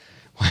 Thanks.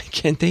 Why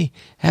can't they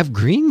have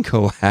green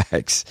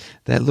coax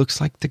that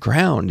looks like the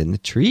ground and the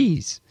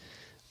trees?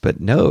 But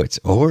no, it's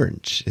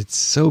orange. It's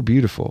so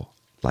beautiful.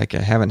 Like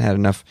I haven't had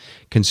enough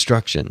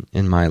construction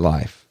in my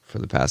life for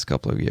the past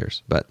couple of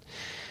years. But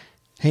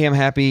hey, I'm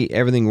happy.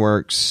 Everything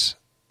works.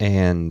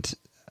 And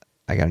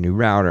I got a new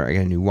router. I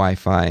got a new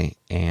Wi-Fi.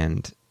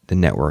 And the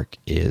network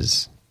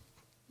is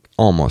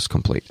almost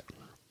complete.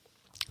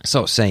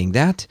 So saying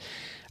that,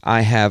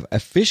 I have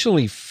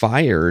officially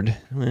fired,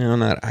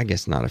 I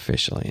guess not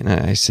officially, and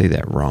I say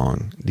that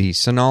wrong, the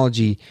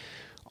Synology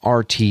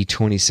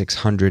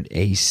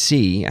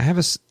RT2600AC. I had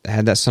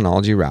that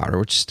Synology router,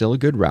 which is still a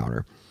good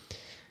router,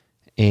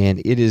 and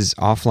it is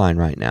offline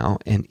right now,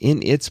 and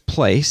in its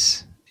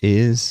place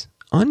is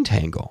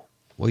Untangle.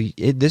 Well,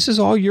 this is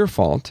all your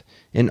fault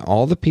and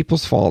all the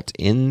people's fault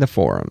in the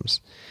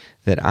forums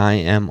that I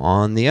am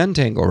on the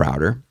Untangle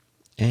router,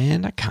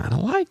 and I kind of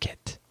like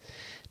it.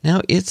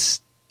 Now,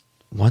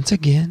 once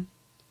again,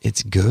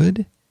 it's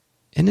good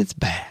and it's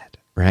bad,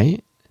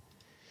 right?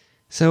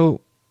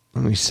 So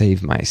let me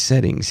save my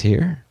settings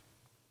here.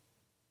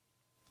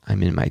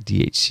 I'm in my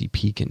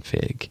DHCP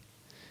config,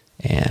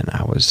 and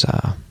I was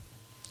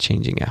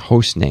changing a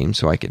host name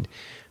so I could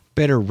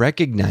better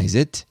recognize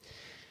it.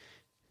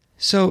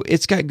 So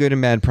it's got good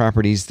and bad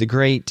properties. The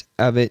great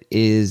of it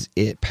is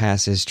it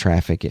passes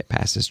traffic. It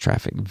passes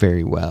traffic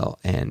very well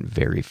and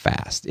very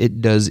fast.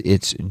 It does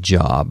its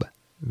job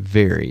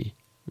very,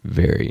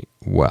 very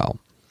well.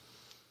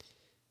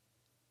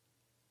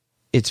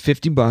 It's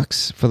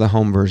 $50 for the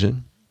home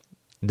version.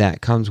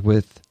 That comes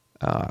with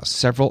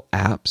several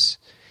apps.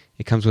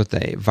 It comes with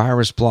a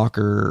virus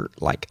blocker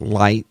like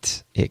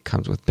Lite. It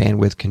comes with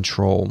bandwidth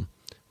control,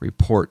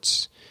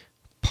 reports,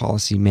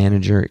 policy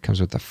manager. It comes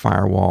with a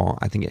firewall.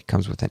 I think it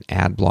comes with an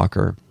ad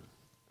blocker.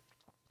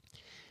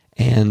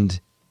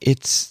 And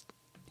it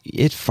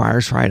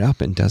fires right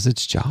up and does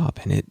its job,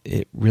 and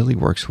it really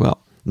works well.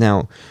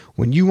 Now,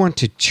 when you want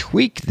to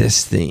tweak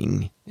this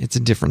thing, it's a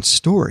different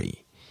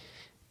story.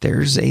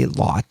 There's a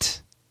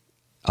lot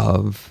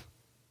of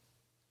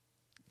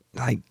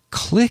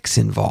clicks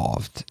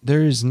involved.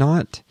 It's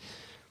not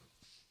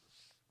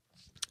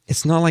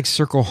like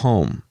Circle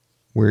Home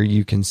where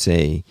you can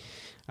say,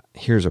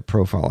 here's a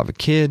profile of a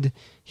kid,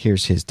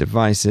 here's his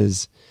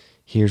devices,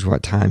 here's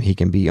what time he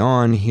can be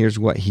on, here's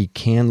what he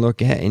can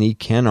look at and he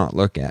cannot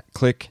look at.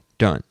 Click,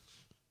 done.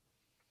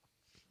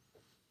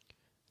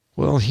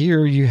 Well,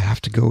 here you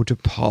have to go to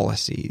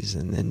policies,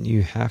 and then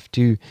you have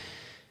to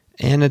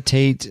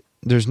annotate.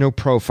 There's no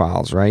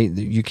profiles, right?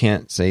 You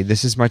can't say,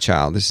 this is my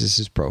child, this is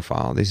his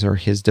profile, these are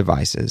his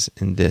devices,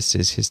 and this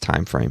is his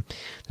time frame.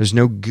 There's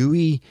no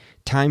GUI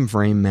time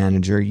frame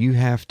manager. You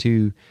have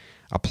to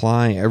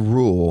apply a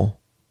rule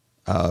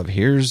of,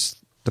 here's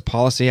the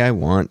policy I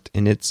want,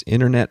 and it's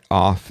internet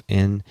off,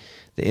 and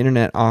the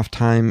internet off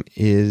time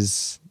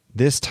is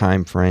this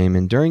time frame,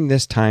 and during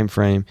this time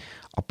frame,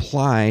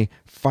 apply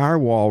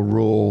firewall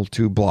rule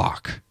to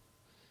block,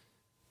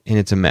 and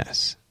it's a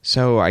mess.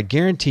 So I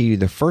guarantee you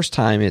the first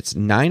time it's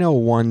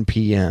 9:01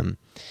 p.m.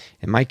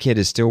 and my kid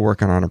is still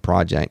working on a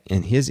project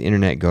and his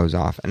internet goes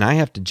off and I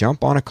have to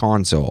jump on a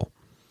console,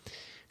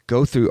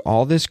 go through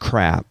all this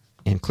crap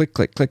and click,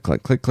 click, click,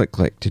 click, click, click,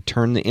 click to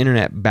turn the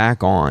internet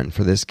back on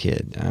for this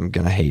kid. I'm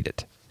going to hate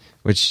it,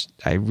 which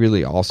I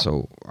really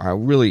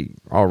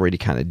already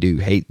kind of do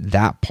hate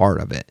that part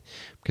of it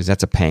because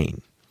that's a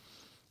pain.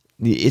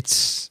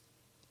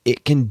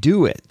 It can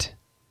do it.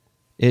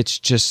 It's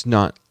just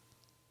not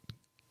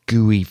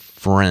GUI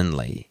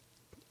friendly,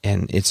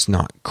 and it's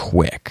not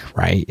quick,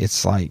 right?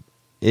 It's a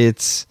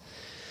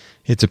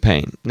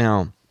pain.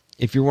 Now,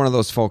 if you're one of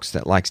those folks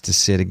that likes to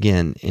sit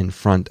again in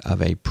front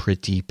of a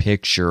pretty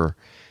picture,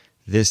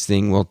 this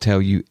thing will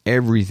tell you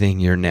everything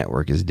your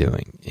network is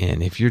doing.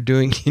 And if you're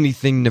doing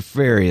anything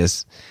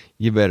nefarious,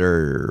 you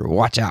better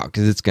watch out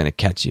because it's going to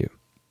catch you.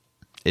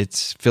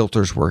 Its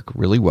filters work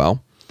really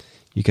well.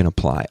 You can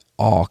apply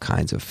all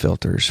kinds of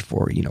filters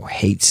for,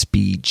 hate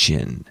speech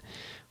and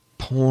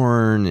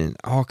porn and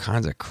all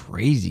kinds of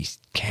crazy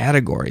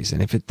categories.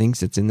 And if it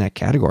thinks it's in that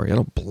category,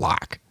 it'll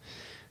block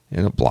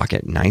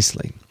it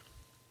nicely.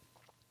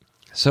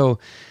 So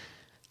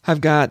I've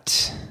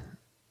got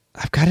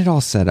it all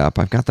set up.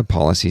 I've got the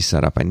policy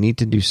set up. I need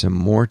to do some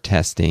more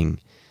testing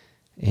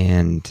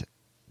and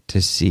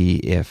to see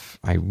if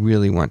I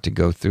really want to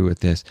go through with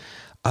this.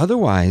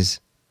 Otherwise,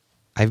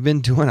 I've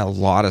been doing a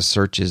lot of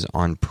searches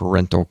on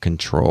parental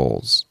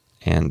controls,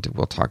 and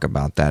we'll talk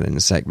about that in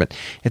a sec. But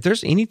if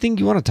there's anything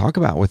you want to talk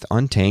about with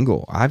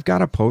Untangle, I've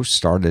got a post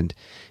started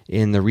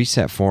in the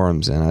Reset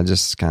forums, and I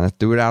just kind of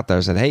threw it out there.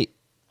 I said, hey,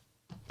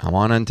 I'm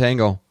on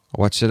Untangle.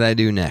 What should I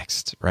do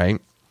next, right?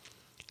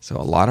 So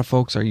a lot of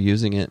folks are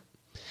using it.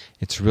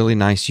 It's really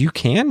nice. You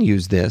can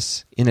use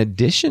this in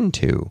addition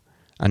to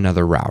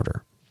another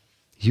router.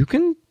 You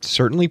can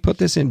certainly put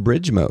this in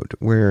bridge mode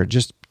where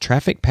just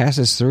traffic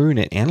passes through and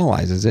it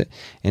analyzes it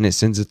and it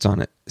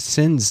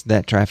sends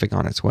that traffic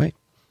on its way.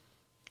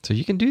 So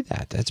you can do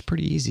that. That's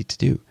pretty easy to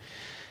do.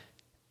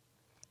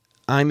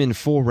 I'm in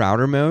full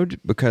router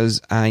mode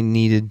because I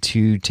needed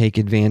to take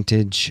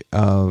advantage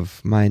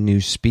of my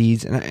new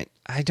speeds. And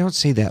I don't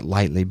say that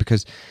lightly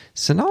because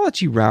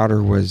Synology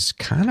Router was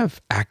kind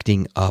of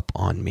acting up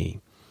on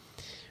me,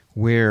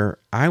 where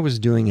I was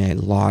doing a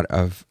lot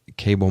of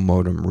cable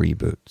modem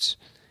reboots,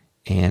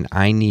 and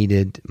I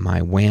needed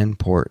my WAN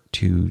port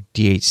to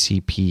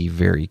DHCP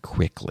very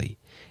quickly,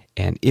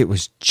 and it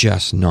was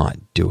just not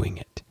doing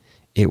it.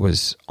 It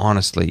was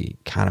honestly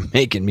kind of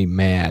making me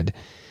mad.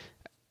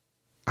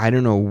 I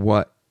don't know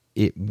what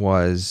it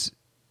was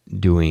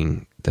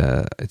doing.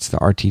 It's the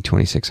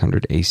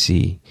RT2600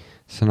 AC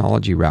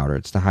Synology router.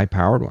 It's the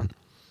high-powered one.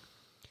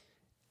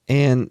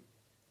 And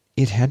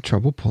it had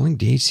trouble pulling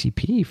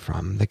DHCP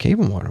from the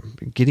cable modem,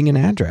 getting an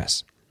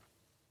address.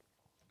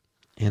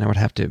 And I would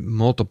have to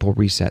multiple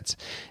resets.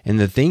 And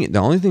the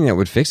only thing that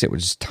would fix it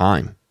was just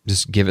time.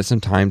 Just give it some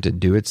time to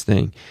do its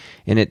thing.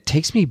 And it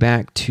takes me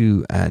back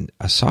to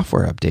a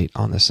software update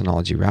on the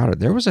Synology router.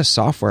 There was a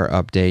software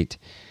update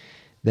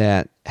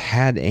that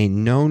had a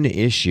known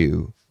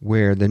issue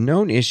where the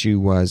known issue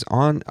was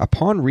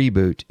upon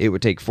reboot, it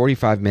would take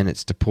 45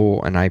 minutes to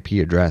pull an IP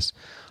address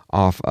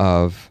off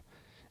of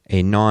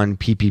a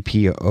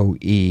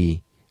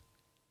non-PPPoE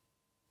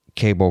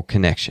cable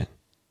connection.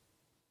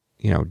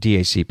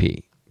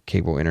 DHCP,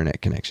 cable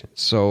internet connection.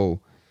 So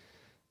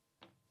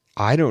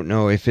I don't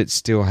know if it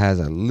still has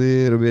a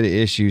little bit of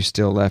issues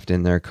still left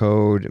in their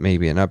code.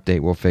 Maybe an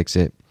update will fix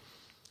it.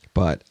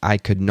 But I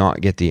could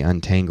not get the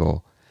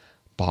Untangle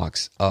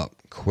box up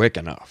quick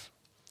enough.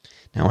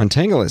 Now,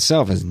 Untangle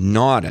itself is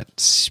not a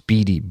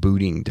speedy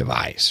booting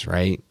device,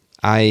 right?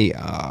 I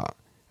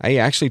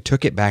actually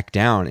took it back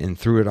down and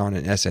threw it on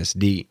an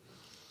SSD,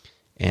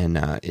 and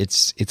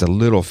it's a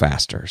little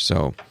faster.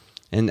 So,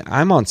 and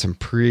I'm on some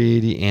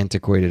pretty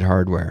antiquated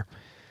hardware.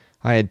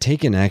 I had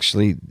taken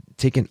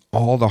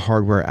all the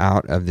hardware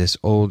out of this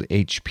old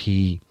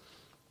HP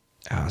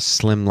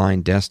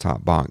slimline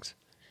desktop box,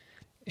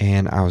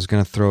 and I was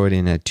going to throw it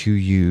in a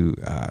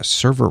 2U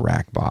server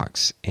rack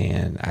box,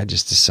 and I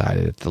just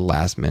decided at the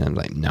last minute, I'm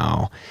like,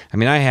 no. I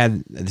mean, I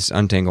had this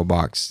Untangle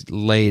box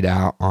laid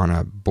out on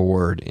a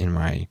board in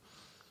my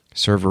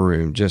server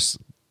room, just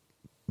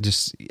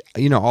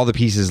all the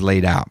pieces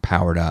laid out,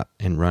 powered up,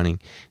 and running.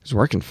 It was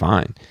working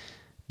fine,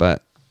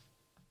 but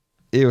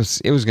it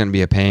was going to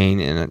be a pain,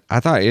 and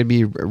I thought it'd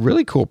be a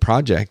really cool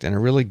project and a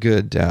really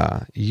good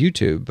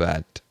YouTube,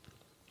 but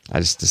I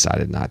just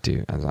decided not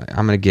to. I was like,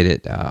 I'm going to get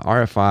it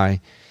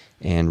RFI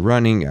and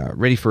running,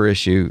 ready for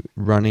issue,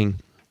 running,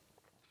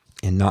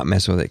 and not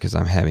mess with it because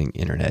I'm having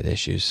internet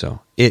issues. So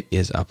it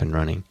is up and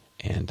running,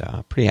 and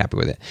pretty happy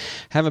with it.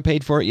 Haven't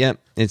paid for it yet.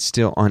 It's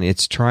still on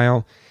its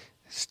trial.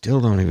 Still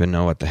don't even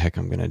know what the heck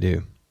I'm going to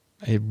do.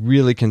 It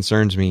really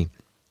concerns me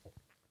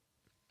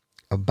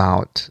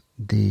about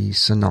the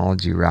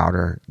Synology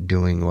router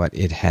doing what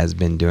it has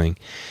been doing.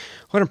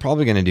 What I'm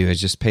probably going to do is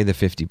just pay the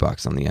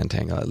 $50 on the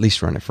Untangle, at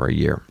least run it for a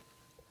year.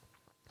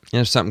 And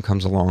if something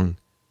comes along,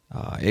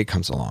 it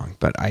comes along.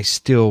 But I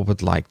still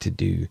would like to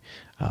do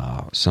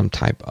some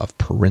type of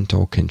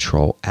parental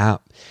control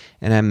app.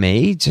 And I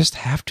may just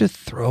have to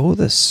throw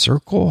the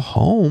Circle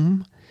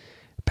Home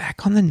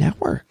back on the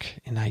network.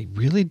 And I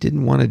really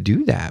didn't want to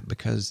do that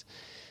because,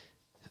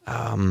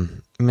 I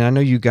know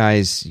you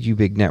guys, you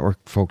big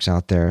network folks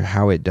out there,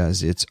 how it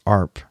does its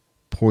ARP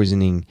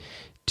poisoning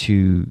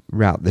to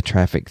route the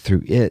traffic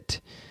through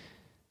it.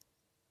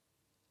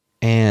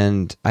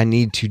 And I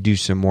need to do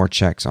some more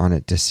checks on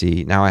it to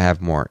see. Now I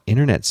have more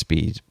internet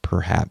speed.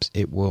 Perhaps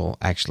it will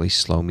actually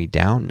slow me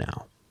down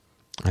now.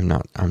 I'm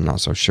not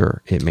so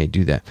sure. It may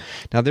do that.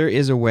 Now there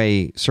is a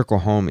way. Circle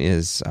Home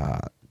is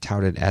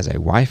touted as a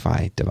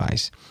Wi-Fi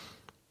device,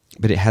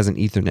 but it has an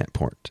Ethernet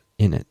port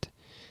in it.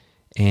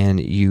 And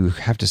you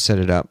have to set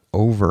it up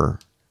over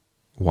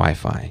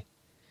Wi-Fi.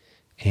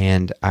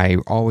 And I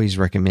always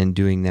recommend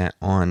doing that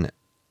on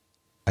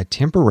a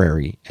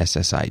temporary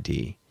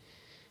SSID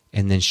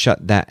and then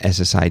shut that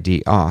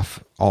SSID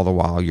off all the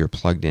while you're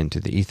plugged into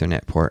the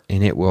Ethernet port,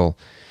 and it will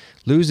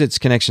lose its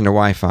connection to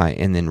Wi-Fi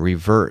and then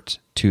revert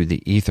to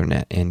the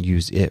Ethernet and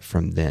use it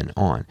from then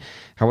on.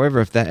 However,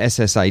 if that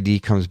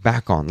SSID comes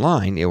back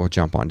online, it will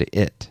jump onto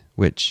it,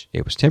 which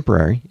it was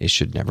temporary. It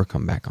should never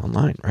come back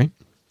online, right?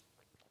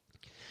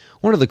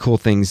 One of the cool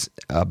things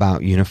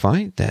about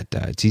Unifi that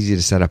it's easy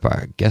to set up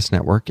a guest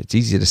network. It's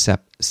easy to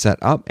set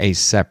up a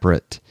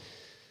separate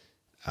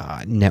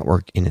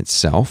network in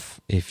itself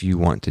if you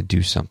want to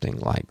do something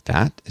like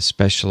that,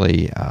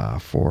 especially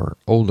for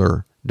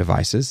older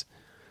devices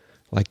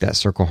like that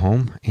Circle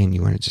Home, and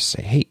you want to just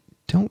say, hey,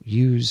 don't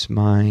use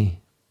my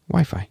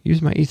Wi-Fi,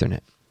 use my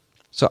Ethernet.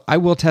 So I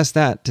will test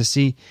that to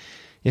see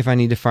if I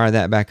need to fire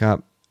that back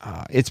up.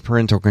 Its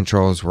parental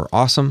controls were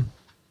awesome,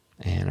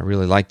 and I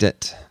really liked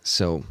it.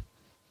 So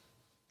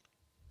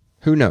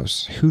who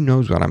knows? Who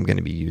knows what I'm going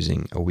to be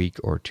using a week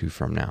or two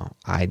from now?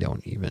 I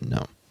don't even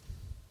know.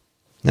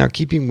 Now,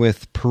 keeping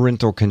with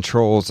parental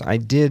controls, I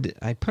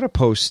put a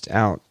post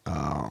out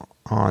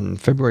on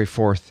February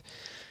 4th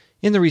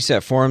in the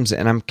Reset forums,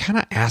 and I'm kind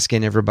of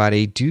asking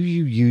everybody, do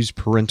you use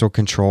parental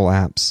control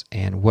apps,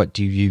 and what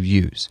do you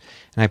use?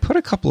 And I put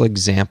a couple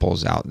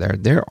examples out there.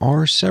 There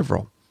are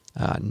several.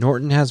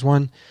 Norton has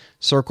one.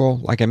 Circle,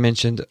 like I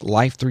mentioned,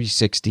 Life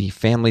 360,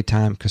 Family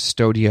Time,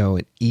 Custodio,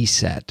 and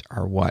ESET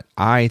are what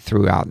I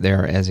threw out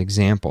there as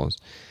examples.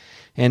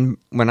 And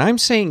when I'm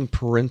saying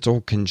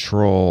parental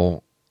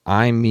control,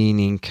 I'm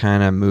meaning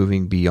kind of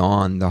moving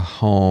beyond the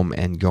home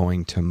and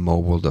going to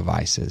mobile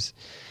devices.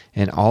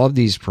 And all of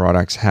these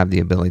products have the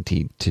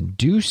ability to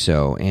do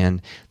so.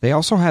 And they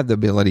also have the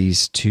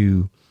abilities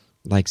to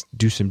like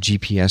do some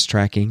GPS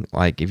tracking.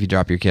 Like if you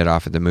drop your kid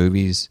off at the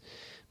movies,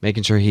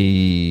 making sure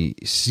he,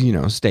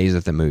 stays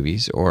at the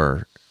movies,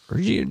 or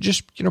you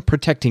just,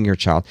 protecting your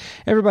child.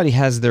 Everybody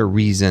has their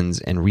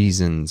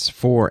reasons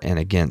for and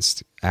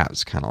against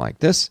apps kind of like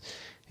this.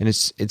 And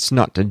it's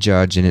not to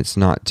judge, and it's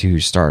not to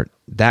start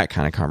that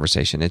kind of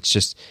conversation. It's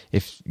just,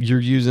 if you're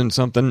using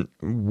something,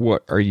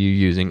 what are you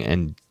using,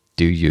 and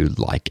do you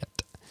like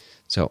it?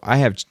 So I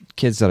have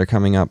kids that are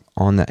coming up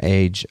on the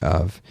age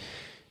of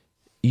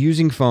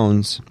using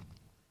phones,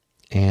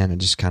 and I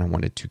just kind of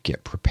wanted to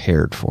get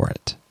prepared for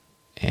it.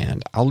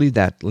 And I'll leave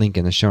that link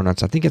in the show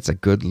notes. I think it's a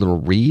good little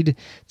read.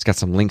 It's got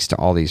some links to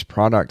all these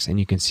products, and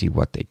you can see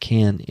what they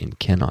can and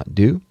cannot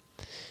do.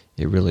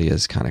 It really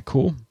is kind of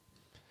cool.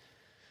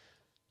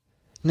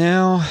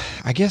 Now,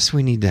 I guess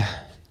we need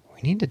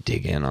to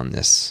dig in on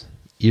this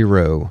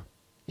Eero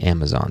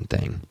Amazon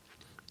thing.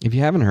 If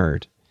you haven't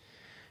heard,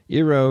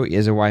 Eero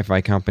is a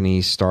Wi-Fi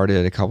company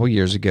started a couple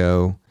years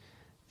ago.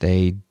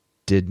 They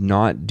did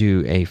not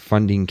do a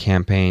funding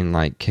campaign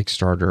like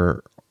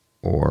Kickstarter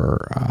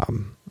or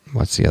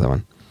what's the other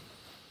one?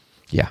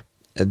 Yeah,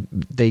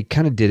 they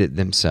kind of did it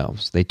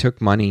themselves. They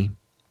took money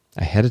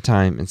ahead of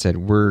time and said,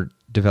 we're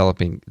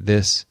developing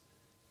this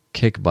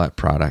kick butt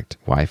product,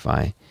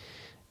 Wi-Fi,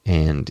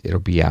 and it'll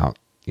be out,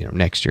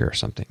 next year or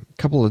something.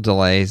 A couple of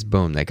delays,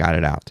 boom, they got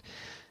it out.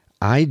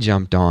 I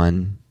jumped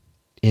on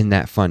in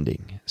that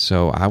funding.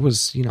 So I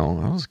was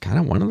kind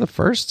of one of the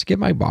first to get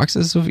my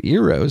boxes of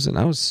Eeros, and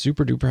I was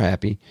super duper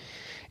happy.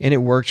 And it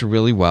worked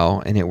really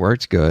well, and it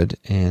worked good.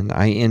 And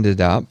I ended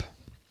up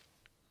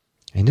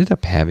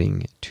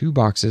having 2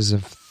 boxes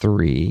of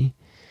 3.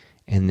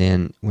 And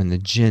then when the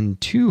Gen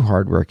 2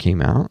 hardware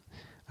came out,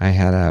 I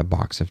had a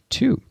box of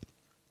 2.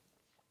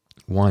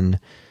 1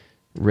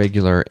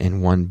 regular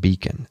and 1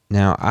 beacon.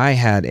 Now, I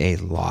had a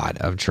lot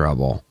of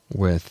trouble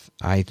with,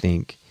 I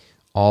think,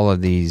 all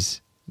of these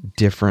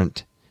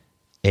different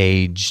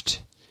aged,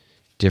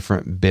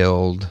 different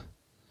build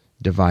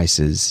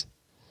devices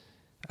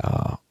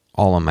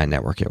all on my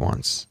network at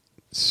once.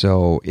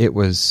 So it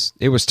was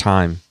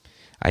time.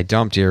 I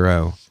dumped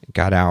Eero,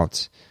 got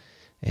out,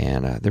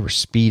 and there were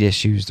speed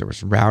issues, there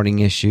was routing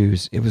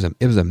issues. It was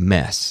a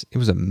mess. It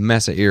was a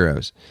mess of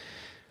Eeros.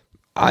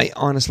 I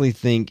honestly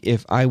think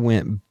if I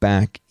went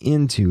back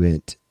into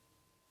it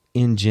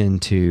in Gen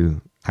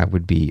 2, I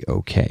would be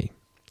okay.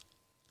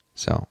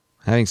 So,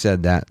 having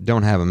said that,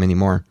 don't have them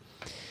anymore.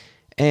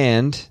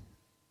 And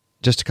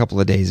just a couple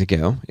of days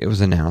ago, it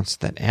was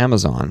announced that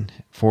Amazon,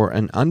 for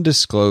an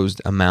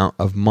undisclosed amount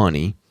of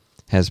money,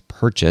 has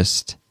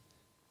purchased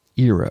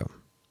Eero.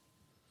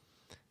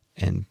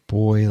 And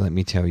boy, let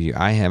me tell you,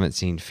 I haven't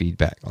seen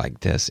feedback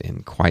like this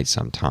in quite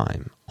some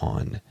time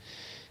on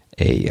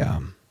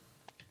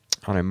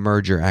a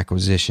merger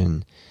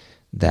acquisition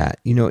that,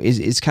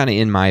 is kind of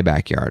in my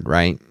backyard,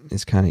 right?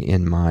 It's kind of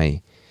in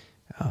my,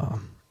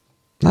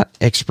 not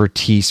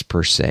expertise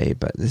per se,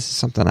 but this is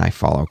something I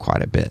follow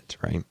quite a bit,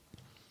 right?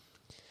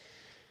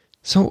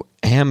 So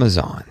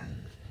Amazon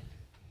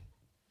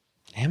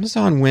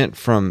went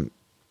from,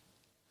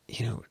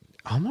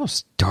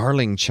 almost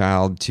darling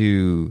child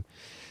to,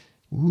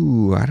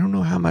 I don't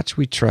know how much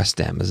we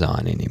trust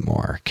Amazon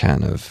anymore.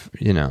 Kind of,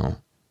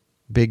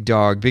 big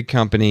dog, big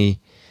company.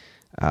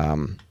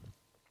 It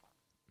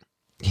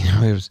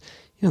was,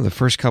 the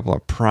first couple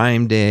of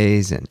Prime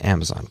days and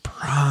Amazon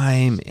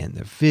Prime and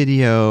the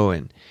video,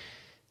 and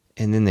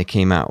then they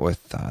came out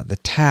with the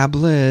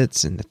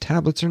tablets, and the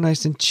tablets are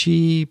nice and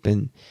cheap,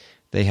 and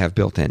they have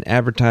built-in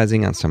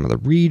advertising on some of the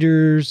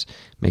readers,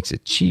 makes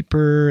it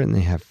cheaper, and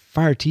they have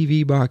Fire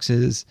TV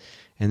boxes,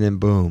 and then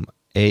boom,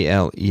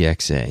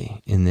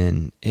 Alexa, and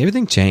then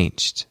everything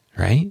changed,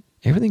 right?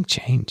 Everything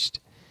changed.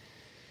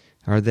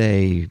 Are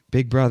they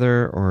Big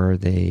Brother, or are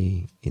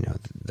they,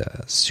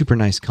 the super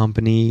nice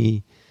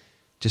company?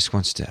 just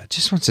wants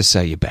to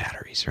sell you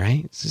batteries,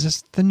 right? This is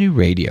just the new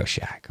Radio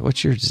Shack.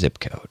 What's your zip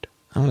code?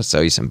 I want to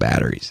sell you some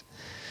batteries.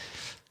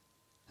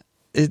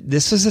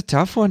 This is a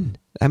tough one.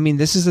 I mean,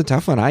 this is a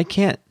tough one. I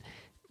can't.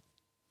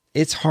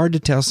 It's hard to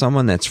tell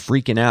someone that's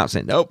freaking out,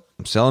 saying, "Nope,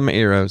 I'm selling my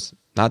Eeros,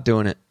 not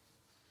doing it."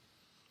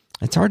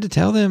 It's hard to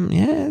tell them,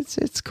 yeah,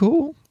 it's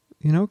cool,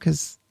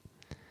 because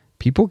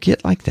people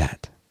get like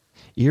that.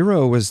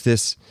 Eero was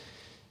this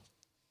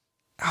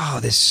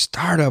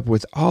startup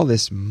with all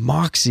this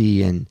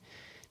moxie, and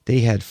they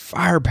had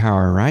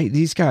firepower, right?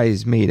 These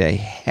guys made a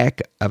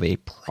heck of a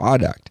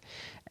product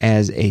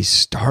as a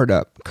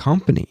startup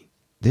company.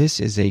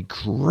 This is a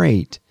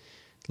great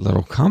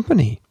little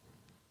company.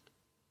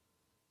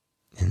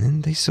 And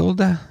then they sold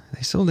to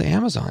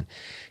Amazon.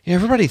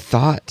 Everybody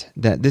thought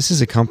that this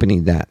is a company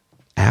that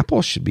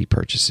Apple should be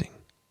purchasing.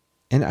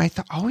 And I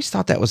always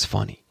thought that was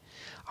funny.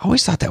 I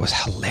always thought that was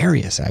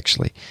hilarious,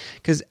 actually.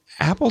 Because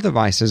Apple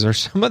devices are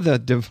some of the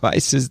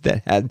devices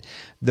that had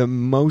the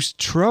most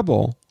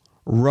trouble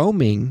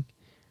roaming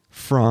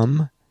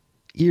from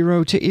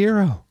Eero to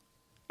Eero.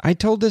 I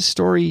told this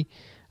story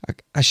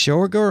a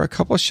show ago or a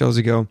couple of shows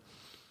ago.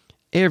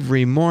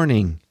 Every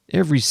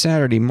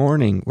Saturday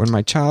morning, when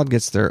my child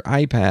gets their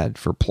iPad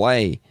for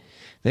play,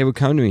 they would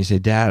come to me and say,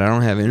 "Dad, I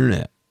don't have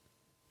internet.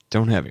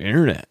 Don't have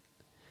internet."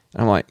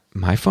 And I'm like,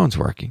 "My phone's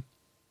working."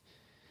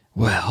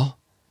 Well,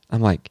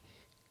 I'm like,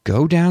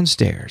 go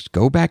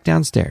back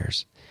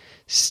downstairs,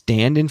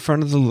 stand in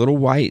front of the little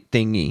white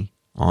thingy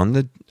on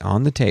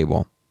the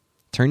table,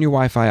 turn your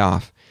Wi-Fi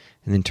off,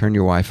 and then turn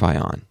your Wi-Fi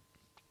on.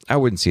 I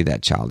wouldn't see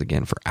that child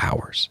again for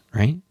hours,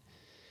 right?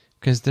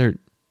 Because they're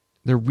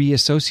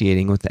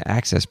reassociating with the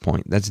access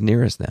point that's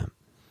nearest them.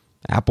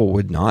 Apple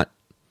would not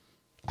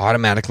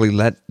automatically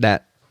let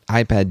that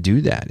iPad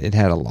do that. It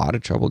had a lot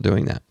of trouble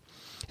doing that.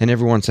 And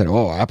everyone said,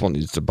 "Oh, Apple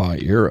needs to buy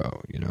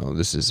Eero.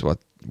 This is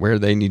where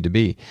they need to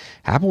be."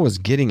 Apple was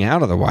getting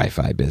out of the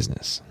Wi-Fi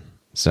business.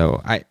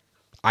 So I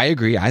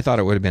agree. I thought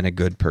it would have been a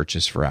good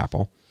purchase for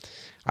Apple.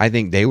 I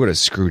think they would have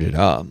screwed it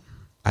up.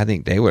 I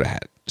think they would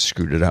have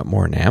screwed it up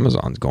more than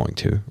Amazon's going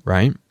to,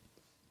 right?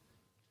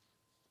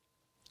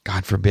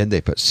 God forbid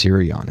they put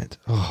Siri on it.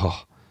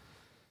 Oh,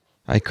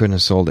 I couldn't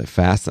have sold it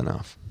fast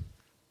enough.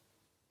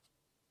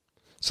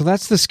 So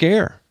that's the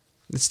scare.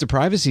 It's the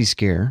privacy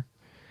scare.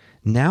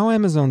 Now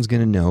Amazon's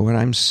going to know what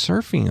I'm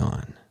surfing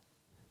on.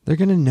 They're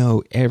going to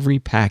know every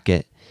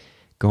packet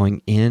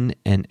going in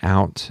and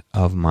out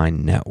of my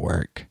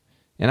network.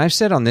 And I've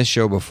said on this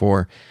show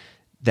before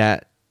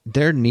that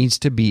there needs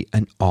to be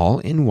an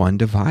all-in-one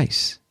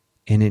device.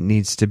 And it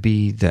needs to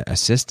be the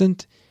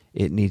assistant.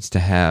 It needs to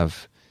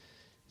have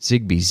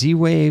Zigbee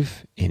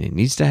Z-Wave. And it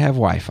needs to have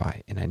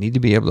Wi-Fi. And I need to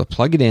be able to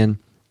plug it in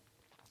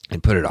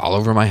and put it all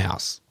over my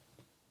house.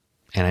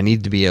 And I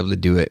need to be able to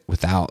do it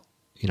without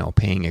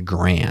paying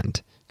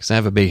 $1,000, because I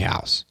have a big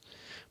house.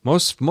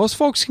 Most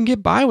folks can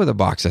get by with a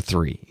box of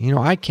 3.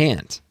 I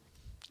can't.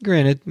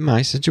 Granted,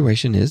 my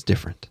situation is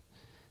different.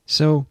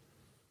 So,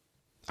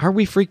 are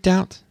we freaked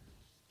out?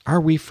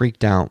 Are we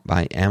freaked out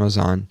by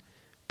Amazon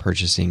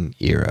purchasing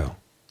Eero?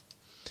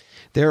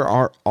 There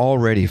are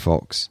already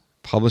folks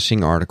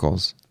publishing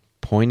articles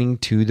pointing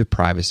to the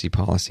privacy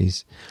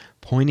policies,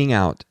 pointing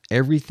out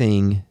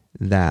everything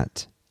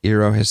that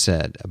Eero has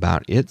said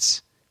about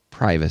its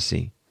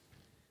privacy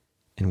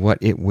and what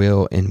it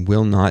will and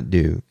will not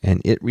do.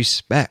 And it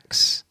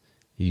respects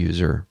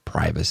user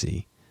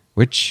privacy,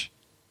 which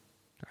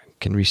I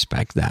can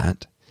respect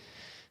that.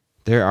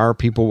 There are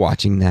people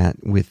watching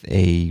that with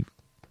a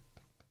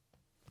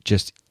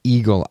just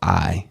eagle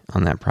eye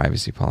on that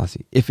privacy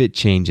policy. If it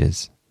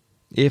changes,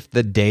 if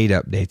the date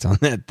updates on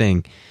that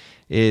thing,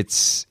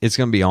 it's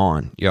going to be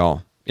on,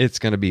 y'all. It's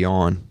going to be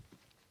on.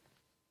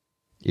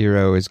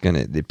 Eero is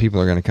the people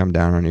are going to come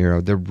down on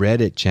Eero. The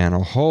Reddit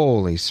channel,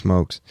 holy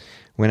smokes,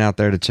 went out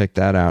there to check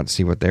that out,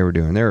 see what they were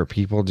doing. There were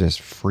people just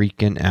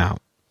freaking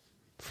out,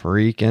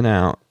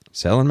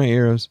 selling my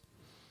Eeros.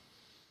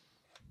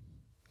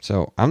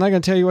 So I'm not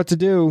going to tell you what to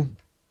do.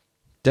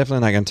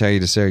 Definitely not going to tell you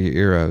to sell your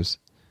Eeros.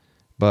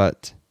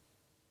 But,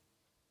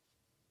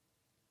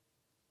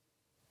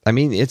 I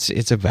mean, it's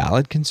a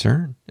valid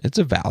concern. It's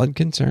a valid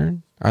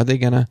concern. Are they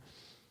going to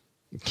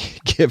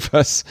give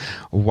us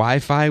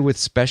Wi-Fi with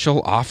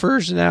special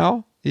offers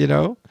now?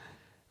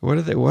 What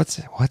are they?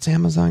 What's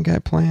Amazon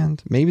got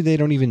planned? Maybe they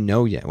don't even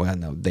know yet. Well,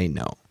 no, they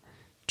know.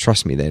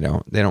 Trust me, they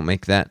don't. They don't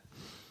make that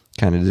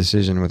kind of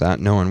decision without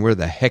knowing where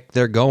the heck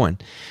they're going.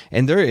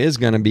 And there is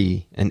going to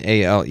be an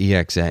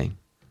ALEXA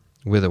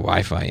with a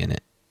Wi-Fi in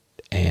it.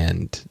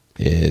 And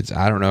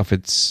I don't know if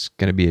it's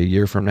going to be a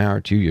year from now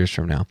or 2 years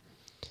from now.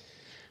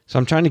 So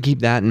I'm trying to keep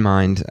that in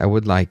mind. I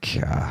would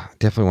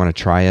definitely want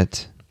to try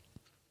it.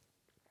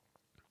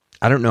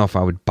 I don't know if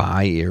I would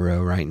buy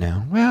Eero right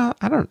now. Well,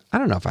 I don't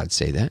know if I'd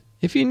say that.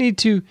 If you need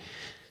to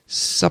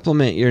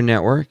supplement your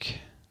network,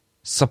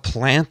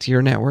 supplant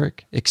your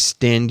network,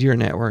 extend your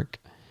network,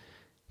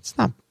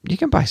 you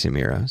can buy some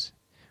Eeros.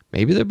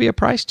 Maybe there'll be a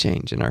price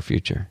change in our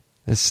future.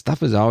 This stuff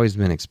has always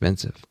been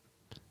expensive.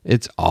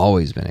 It's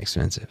always been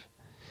expensive.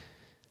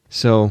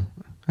 So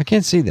I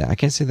can't see that. I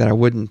can't say that I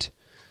wouldn't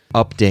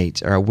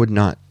update or I would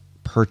not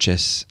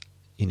purchase,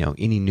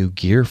 any new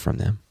gear from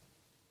them.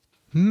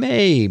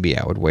 Maybe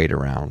I would wait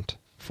around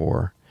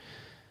for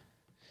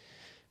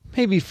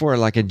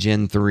like a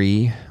Gen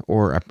 3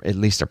 or at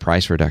least a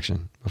price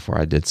reduction before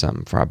I did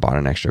something, before I bought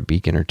an extra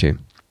beacon or two.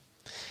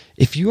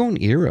 If you own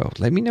Eero,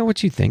 let me know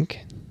what you think.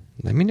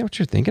 Let me know what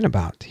you're thinking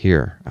about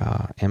here.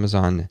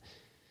 Amazon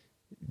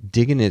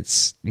digging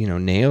its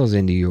nails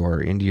into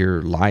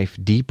your life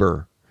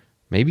deeper.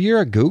 Maybe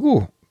you're a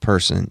Google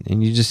person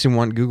and you just didn't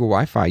want Google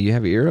Wi-Fi. You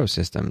have an Eero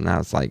system. Now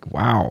it's like,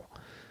 wow,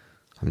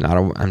 I'm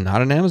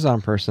not an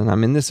Amazon person.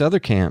 I'm in this other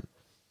camp.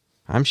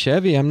 I'm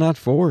Chevy. I'm not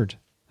Ford.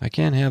 I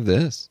can't have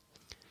this.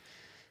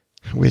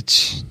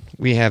 Which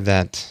we have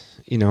that,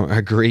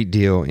 a great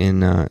deal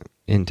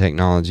in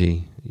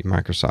technology.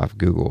 Microsoft,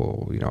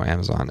 Google,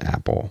 Amazon,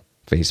 Apple,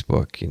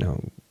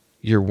 Facebook.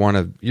 You're one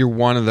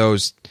of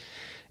those,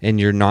 and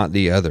you're not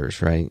the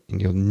others, right?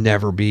 And you'll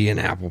never be an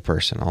Apple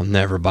person. I'll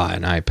never buy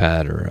an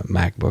iPad or a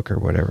MacBook or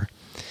whatever.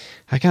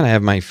 I kind of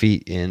have my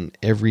feet in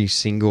every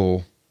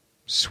single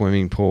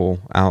swimming pool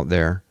out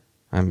there.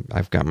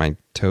 I've got my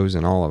toes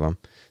in all of them.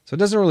 So it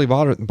doesn't really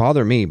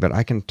bother me, but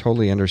I can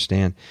totally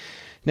understand.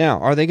 Now,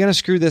 are they going to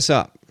screw this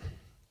up?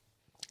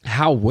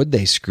 How would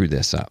they screw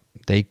this up?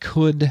 They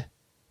could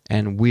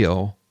and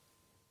will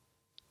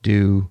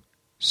do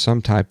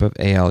some type of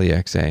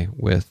ALEXA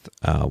with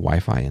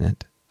Wi-Fi in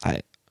it.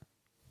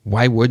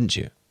 Why wouldn't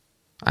you?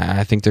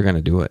 I think they're going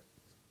to do it.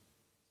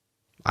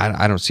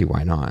 I don't see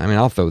why not. I mean,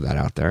 I'll throw that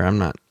out there.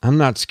 I'm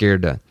not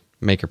scared to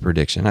make a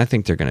prediction. I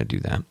think they're going to do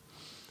that.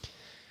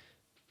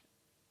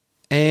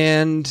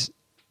 And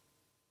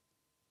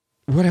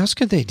what else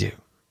could they do?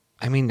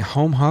 I mean,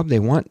 Home Hub, they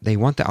want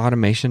the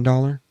automation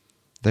dollar.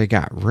 They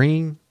got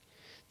Ring.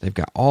 They've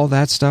got all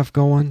that stuff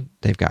going.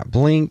 They've got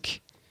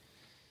Blink,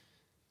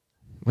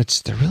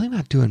 which they're really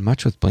not doing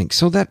much with Blink.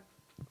 So that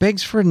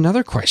begs for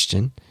another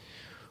question.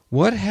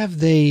 What have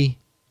they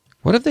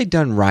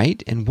done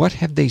right and what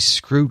have they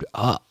screwed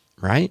up,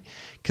 right?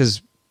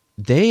 Because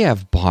they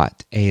have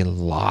bought a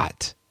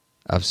lot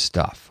of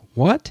stuff.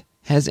 What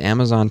has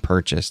Amazon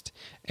purchased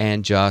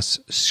and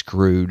just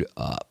screwed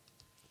up?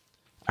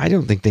 I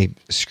don't think they've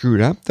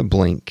screwed up the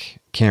Blink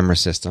camera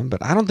system,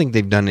 but I don't think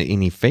they've done it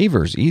any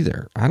favors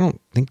either. I don't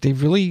think they've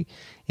really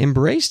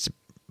embraced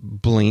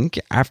Blink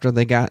after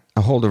they got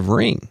a hold of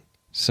Ring.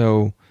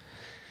 So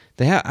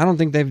I don't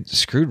think they've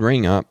screwed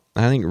Ring up.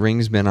 I think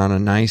Ring's been on a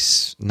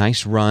nice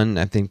run.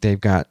 I think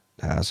they've got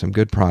some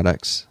good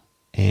products.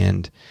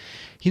 And,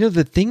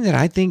 the thing that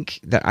I think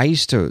that I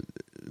used to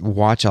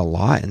watch a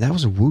lot, and that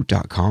was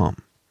Woot.com.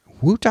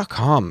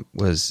 Woot.com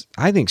was,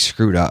 I think,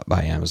 screwed up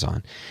by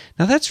Amazon.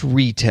 Now, that's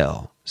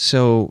retail,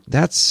 so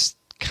that's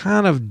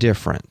kind of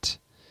different.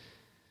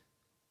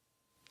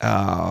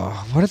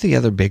 What are the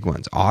other big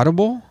ones?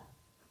 Audible?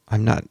 I've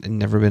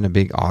never been a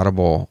big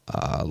Audible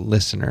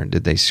listener.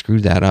 Did they screw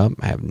that up?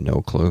 I have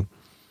no clue.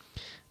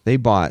 They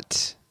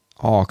bought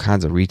all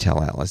kinds of retail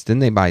outlets.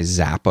 Didn't they buy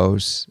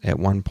Zappos at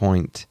one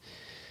point?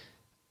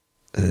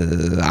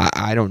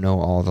 I don't know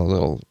all the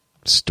little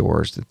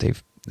stores that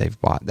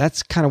they've bought.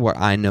 That's kind of what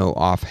I know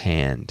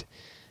offhand.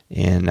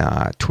 And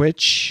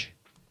Twitch,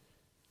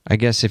 I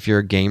guess if you're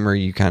a gamer,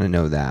 you kind of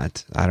know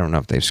that. I don't know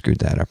if they've screwed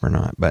that up or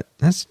not, but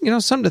that's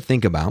something to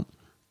think about.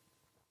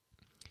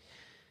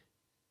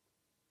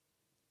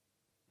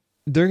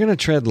 They're going to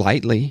tread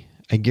lightly.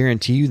 I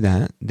guarantee you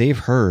that. They've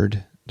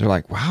heard. They're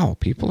like, wow,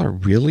 people are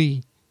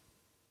really,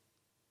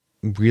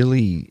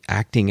 really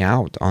acting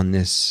out on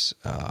this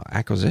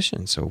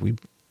acquisition. So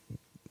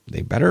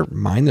they better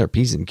mind their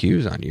P's and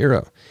Q's on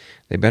Eero.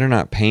 They better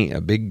not paint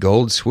a big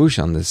gold swoosh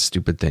on this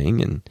stupid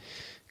thing and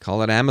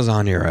call it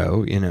Amazon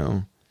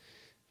Eero,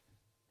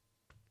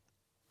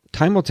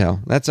 Time will tell.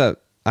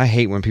 I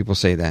hate when people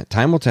say that.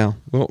 Time will tell.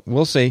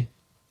 We'll see.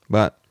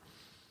 But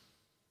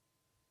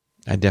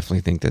I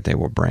definitely think that they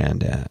will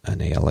brand an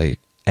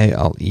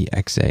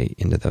ALEXA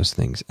into those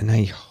things. And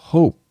I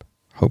hope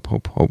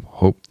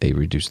they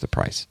reduce the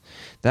price.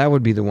 That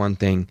would be the one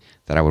thing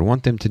that I would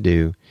want them to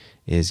do,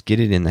 is get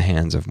it in the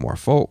hands of more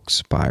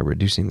folks by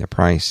reducing the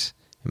price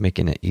and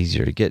making it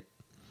easier to get.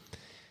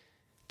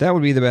 That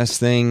would be the best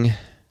thing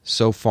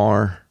so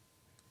far.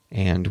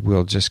 And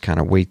we'll just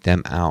kind of wait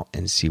them out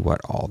and see what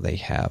all they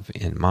have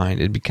in mind.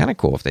 It'd be kind of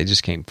cool if they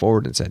just came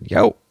forward and said,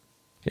 yo,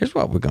 here's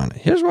what we're gonna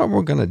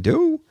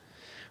do.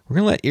 We're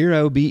gonna let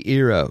Eero be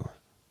Eero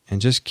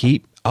and just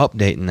keep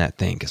updating that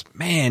thing. Because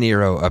man,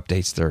 Eero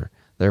updates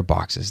their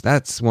boxes.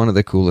 That's one of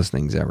the coolest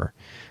things ever.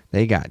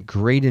 They got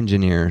great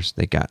engineers.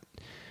 They got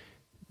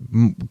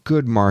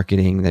good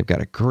marketing. They've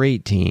got a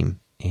great team,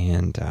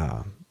 and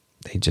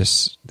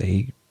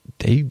they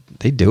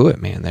do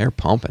it, man. They're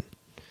pumping.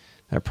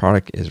 That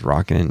product is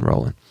rocking and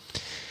rolling.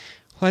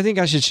 Well, I think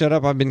I should shut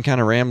up. I've been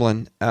kind of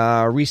rambling.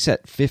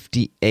 Reset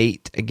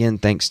 58. Again,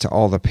 thanks to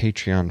all the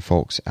Patreon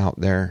folks out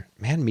there.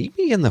 Man, meet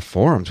me in the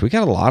forums. We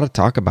got a lot to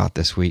talk about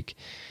this week.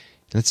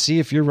 Let's see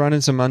if you're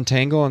running some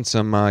Untangle and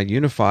some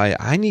Unifi.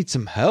 I need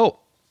some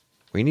help.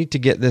 We need to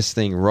get this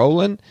thing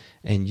rolling,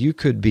 and you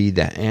could be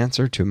the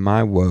answer to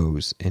my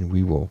woes, and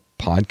we will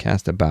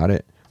podcast about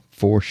it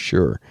for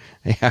sure.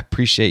 Hey, I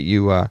appreciate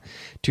you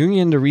tuning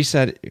in to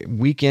Reset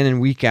week in and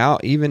week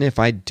out, even if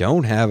I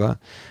don't have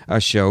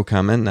a show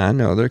coming. I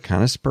know they're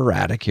kind of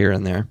sporadic here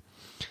and there.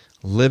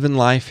 Living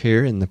life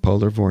here in the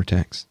polar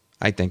vortex.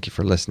 I thank you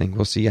for listening.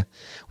 We'll see you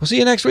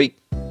next week.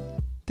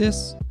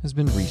 This has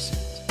been Reset.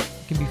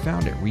 It can be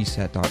found at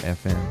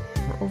reset.fm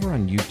or over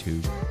on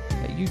YouTube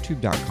at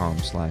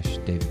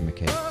youtube.com/David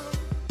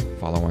McCabe.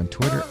 Follow on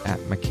Twitter at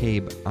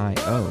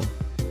McCabeIO,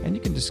 and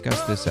you can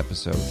discuss this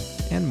episode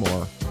and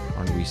more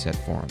on Reset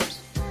Forums,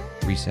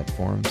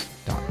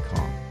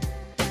 resetforums.com.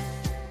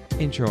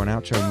 Intro and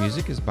outro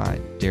music is by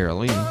Daryl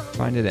Lee.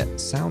 Find it at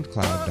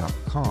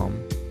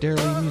soundcloud.com,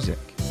 Daryl Music.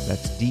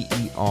 That's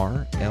DERLEE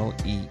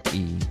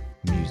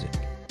music.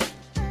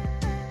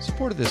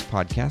 Support of this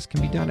podcast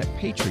can be done at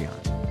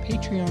Patreon,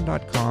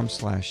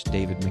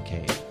 patreon.com/David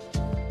McCabe.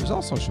 There's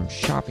also some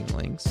shopping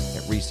links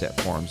at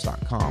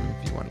resetforums.com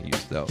if you want to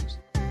use those.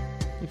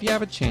 If you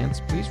have a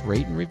chance, please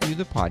rate and review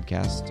the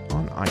podcast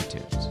on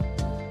iTunes.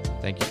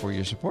 Thank you for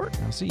your support,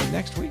 and I'll see you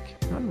next week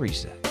on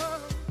Reset.